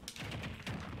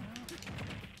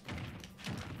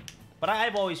 But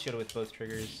I've always shot with both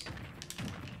triggers.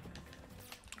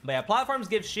 But yeah, platforms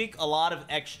give Sheik a lot of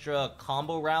extra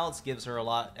combo routes, gives her a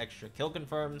lot extra kill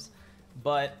confirms.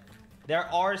 But there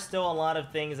are still a lot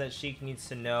of things that Sheik needs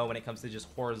to know when it comes to just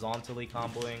horizontally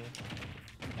comboing.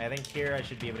 I think here I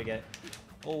should be able to get...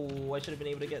 Oh, I should have been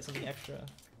able to get something extra.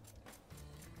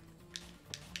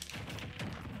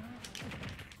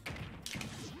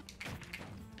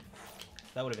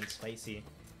 That would have been spicy.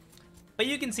 But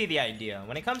you can see the idea.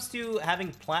 When it comes to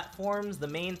having platforms, the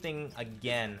main thing,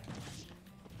 again,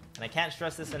 and I can't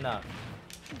stress this enough,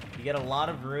 you get a lot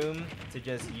of room to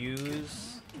just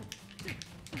use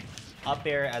up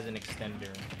air as an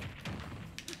extender.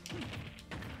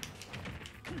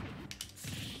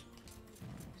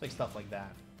 It's like stuff like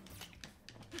that.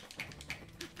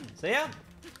 So yeah,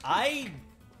 I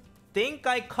think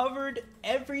I covered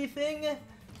everything.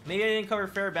 Maybe I didn't cover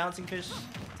fair bouncing fish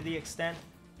to the extent.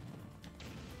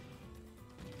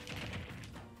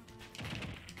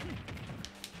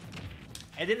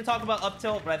 I didn't talk about up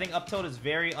tilt, but I think up tilt is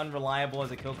very unreliable as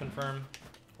a kill confirm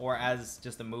or as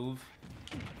just a move.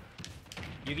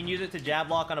 You can use it to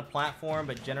jab lock on a platform,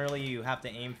 but generally you have to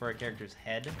aim for a character's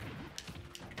head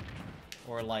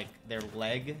or like their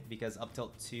leg, because up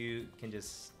tilt 2 can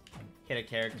just hit a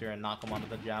character and knock them onto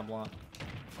the jab lock.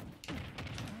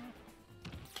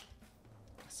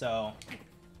 So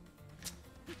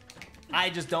I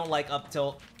just don't like up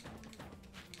tilt.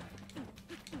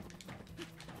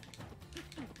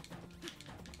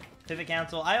 Pivot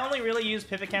cancel. I only really use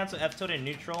pivot cancel F tilt in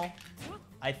neutral.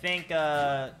 I think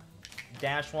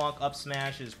dash walk up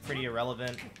smash is pretty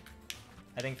irrelevant.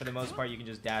 I think for the most part you can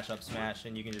just dash up smash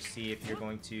and you can just see if you're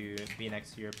going to be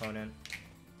next to your opponent.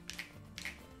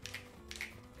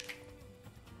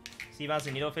 C-bounce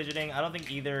and needle fidgeting. I don't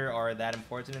think either are that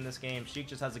important in this game. Sheik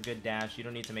just has a good dash. You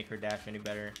don't need to make her dash any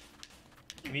better.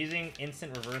 I'm using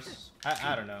instant reverse.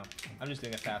 I don't know. I'm just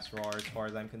doing a fast roar as far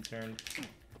as I'm concerned.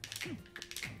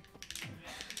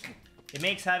 It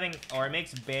makes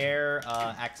bear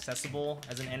accessible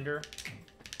as an ender.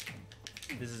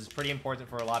 This is pretty important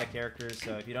for a lot of characters,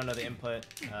 so if you don't know the input,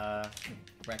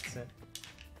 wrecks it.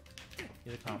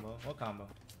 Here's a combo. What combo?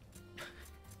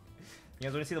 You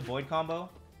guys want to see the Void combo?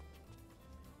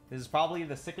 This is probably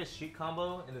the sickest Sheik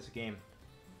combo in this game.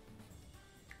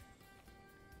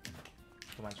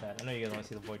 Come on, chat. I know you guys want to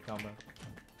see the Void combo.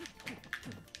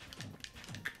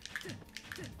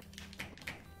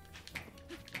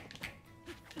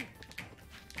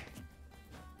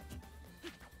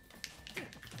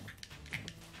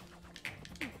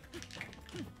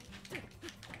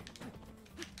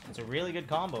 It's a really good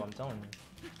combo, I'm telling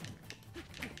you.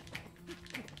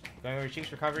 Going over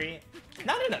Sheik's recovery.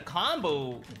 Not in a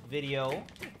combo video.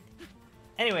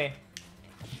 Anyway.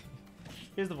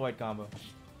 Here's the Void combo.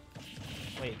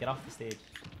 Wait, get off the stage.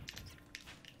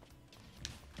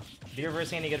 Be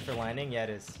reversing any good for landing? Yeah, it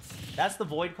is. That's the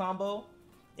Void combo.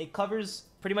 It covers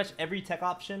pretty much every tech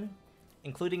option,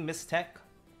 including miss tech.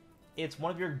 It's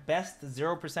one of your best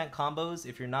 0% combos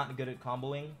if you're not good at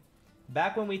comboing.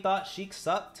 Back when we thought Sheik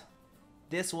sucked,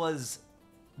 this was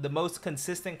the most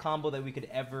consistent combo that we could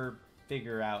ever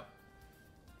figure out.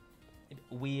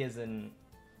 We as in,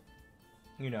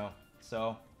 you know,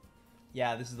 So,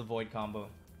 yeah, this is the Void combo.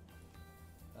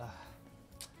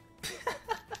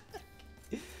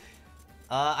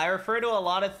 I refer to a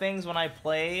lot of things when I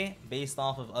play based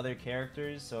off of other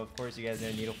characters. So, of course, you guys know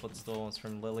Needle Footstool is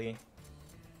from Lily.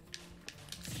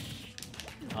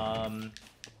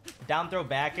 Down throw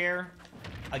back air.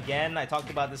 Again, I talked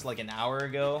about this like an hour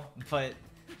ago, but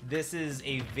this is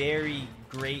a very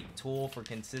great tool for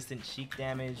consistent Sheik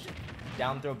damage.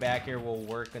 Down throw back air will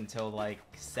work until like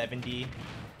 70.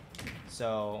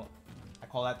 So I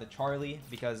call that the Charlie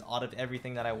because out of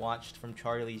everything that I watched from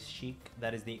Charlie's Sheik,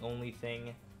 that is the only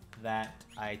thing that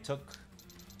I took.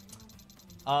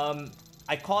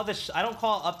 I don't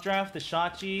call updraft the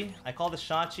Shachi. I call the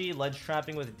Shachi ledge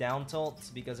trapping with down tilt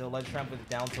because it'll ledge trap with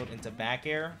down tilt into back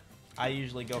air. I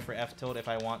usually go for F tilt if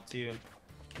I want to,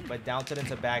 but down tilt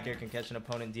into back air can catch an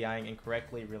opponent DIing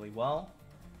incorrectly really well.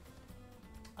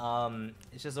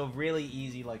 It's just a really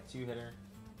easy like 2-hitter.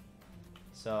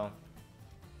 So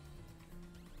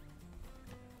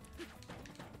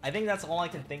I think that's all I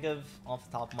can think of off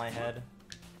the top of my head.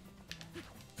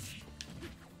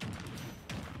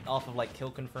 Off of like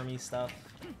kill confirmy stuff.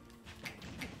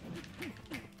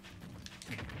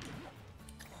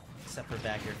 Except for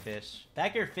back air fish.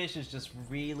 Back air fish is just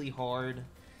really hard.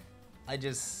 I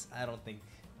don't think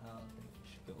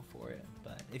you should go for it.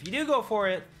 But if you do go for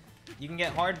it, you can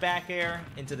get hard back air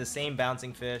into the same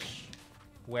bouncing fish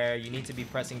where you need to be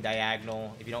pressing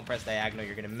diagonal. If you don't press diagonal,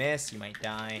 you're gonna miss, you might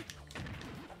die.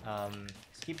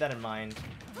 Just keep that in mind.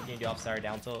 You can do off sour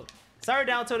down tilt. Sour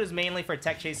down tilt is mainly for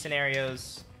tech chase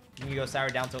scenarios. You can go sour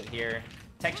down tilt here.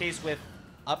 Tech chase with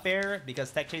up air,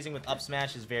 because tech chasing with up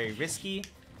smash is very risky.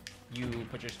 You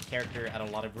put your character at a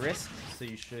lot of risk, so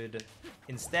you should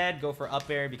instead go for up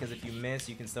air, because if you miss,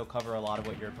 you can still cover a lot of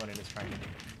what your opponent is trying to do.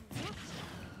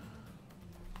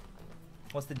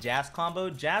 What's the Jazz combo?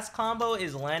 Jazz combo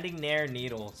is landing Nair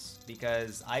needles,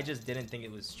 because I just didn't think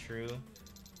it was true.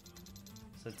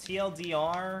 So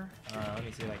TLDR, let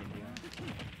me see if I can do that.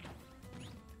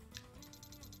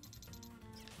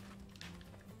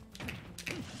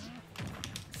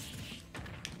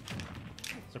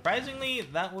 Surprisingly,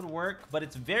 that would work, but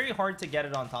it's very hard to get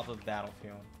it on top of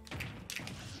Battlefield.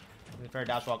 Fair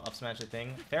dash walk up smash a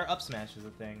thing? Fair up smash is a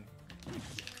thing.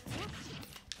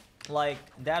 Like,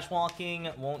 dash walking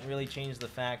won't really change the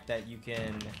fact that you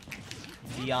can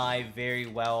DI very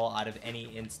well out of any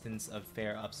instance of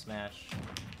fair up smash.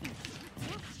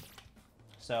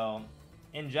 So,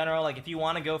 in general, like if you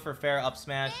want to go for fair up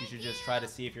smash, you should just try to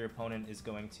see if your opponent is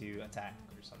going to attack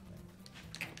or something.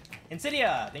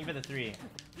 Insidia, thank you for the 3.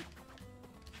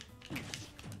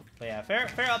 But yeah, fair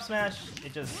up smash,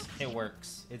 it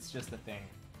works. It's just a thing.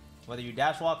 Whether you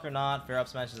dash walk or not, fair up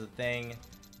smash is a thing.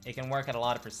 It can work at a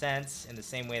lot of percents in the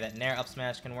same way that Nair up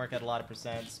smash can work at a lot of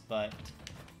percents, but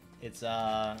it's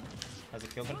has a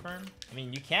kill confirm. I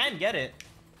mean, you can get it,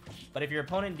 but if your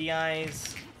opponent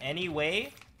DIs any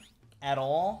way at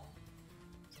all,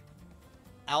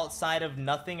 outside of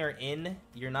nothing or in,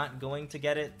 you're not going to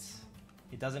get it.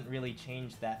 It doesn't really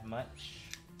change that much.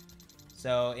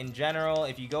 So in general,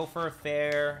 if you go for a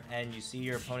fair and you see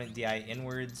your opponent DI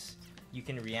inwards, you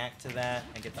can react to that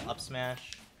and get the up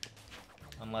smash.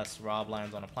 Unless Rob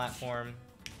lands on a platform.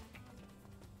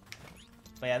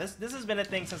 But yeah, this has been a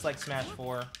thing since like Smash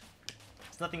 4.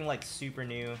 It's nothing like super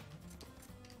new.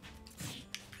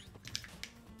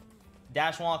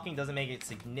 Dash walking doesn't make it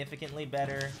significantly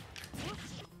better,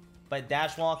 but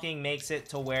dash walking makes it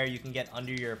to where you can get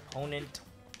under your opponent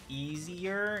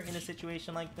easier in a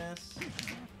situation like this.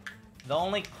 The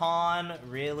only con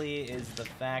really is the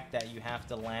fact that you have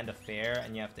to land a fair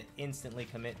and you have to instantly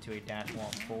commit to a dash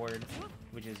walk forward,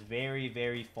 which is very,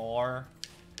 very far.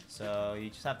 So you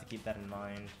just have to keep that in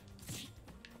mind.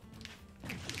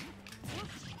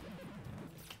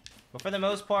 But for the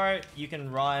most part, you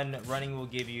can run. Running will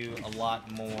give you a lot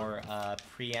more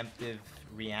preemptive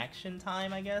reaction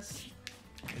time, I guess.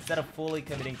 Instead of fully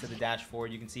committing to the dash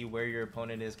forward, you can see where your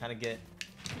opponent is, kind of get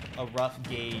a rough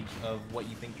gauge of what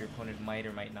you think your opponent might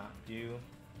or might not do,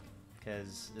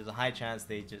 because there's a high chance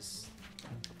they just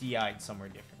DI'd somewhere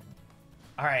different.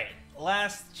 Alright,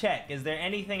 last check. Is there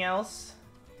anything else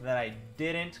that I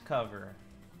didn't cover?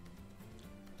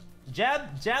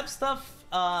 Jab stuff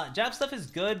is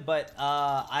good, but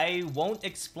I won't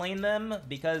explain them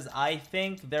because I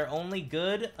think they're only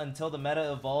good until the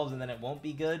meta evolves, and then it won't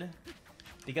be good.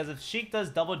 Because if Sheik does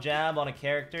double jab on a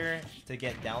character to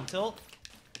get down tilt,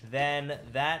 then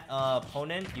that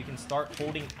opponent, you can start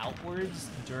holding outwards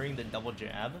during the double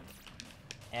jab.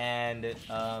 And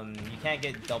you can't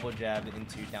get double jabbed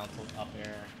into down tilt up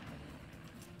air.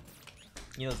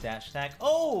 You know, dash attack.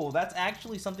 Oh, that's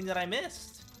actually something that I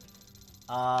missed.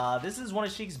 This is one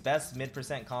of Sheik's best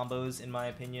mid% combos, in my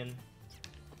opinion.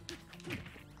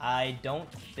 I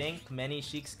don't think many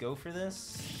Sheiks go for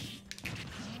this.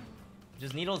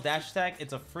 Just Needles dash attack.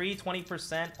 It's a free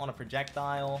 20% on a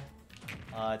projectile.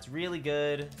 It's really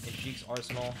good in Sheik's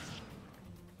arsenal.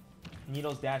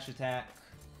 Needles dash attack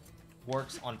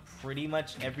works on pretty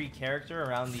much every character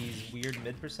around these weird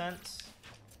mid%.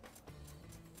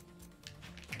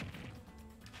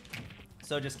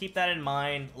 So just keep that in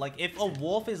mind. Like, if a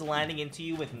wolf is landing into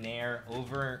you with Nair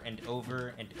over and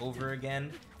over and over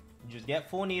again, you just get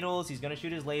full needles. He's going to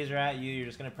shoot his laser at you. You're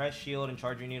just going to press shield and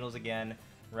charge your needles again,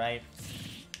 right?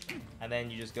 And then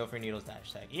you just go for needles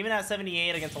dash attack. Even at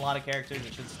 78 against a lot of characters,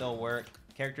 it should still work.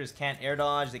 Characters can't air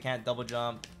dodge. They can't double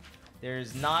jump.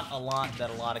 There's not a lot that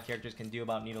a lot of characters can do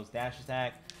about needles dash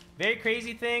attack. Very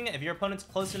crazy thing, if your opponent's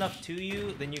close enough to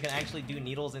you, then you can actually do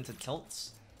needles into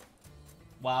tilts.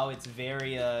 Wow, it's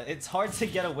very, it's hard to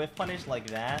get a whiff punish like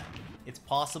that. It's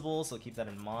possible, so keep that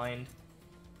in mind.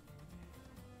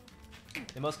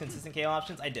 The most consistent KO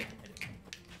options? I did.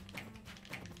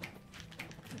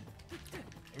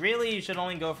 Really, you should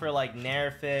only go for like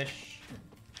Nair fish,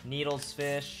 needles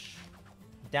fish,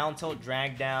 down tilt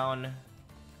drag down.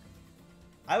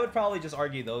 I would probably just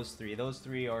argue those three. Those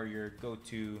three are your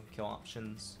go-to kill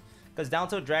options. Because down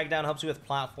tilt drag down helps you with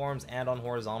platforms and on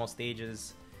horizontal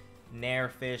stages. Nair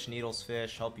fish, needles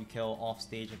fish help you kill off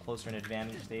stage and closer in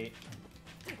advantage state.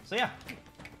 So yeah,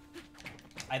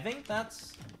 I think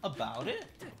that's about it.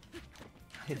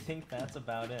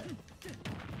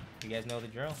 You guys know the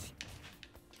drill.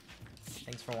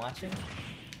 Thanks for watching.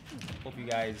 Hope you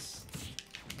guys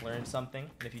learned something.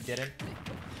 And if you didn't,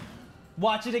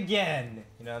 watch it again.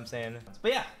 You know what I'm saying?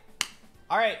 But yeah.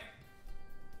 Alright.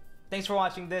 Thanks for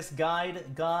watching this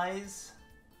guide, guys.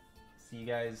 See you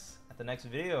guys at the next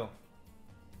video.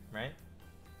 Right?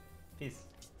 Peace.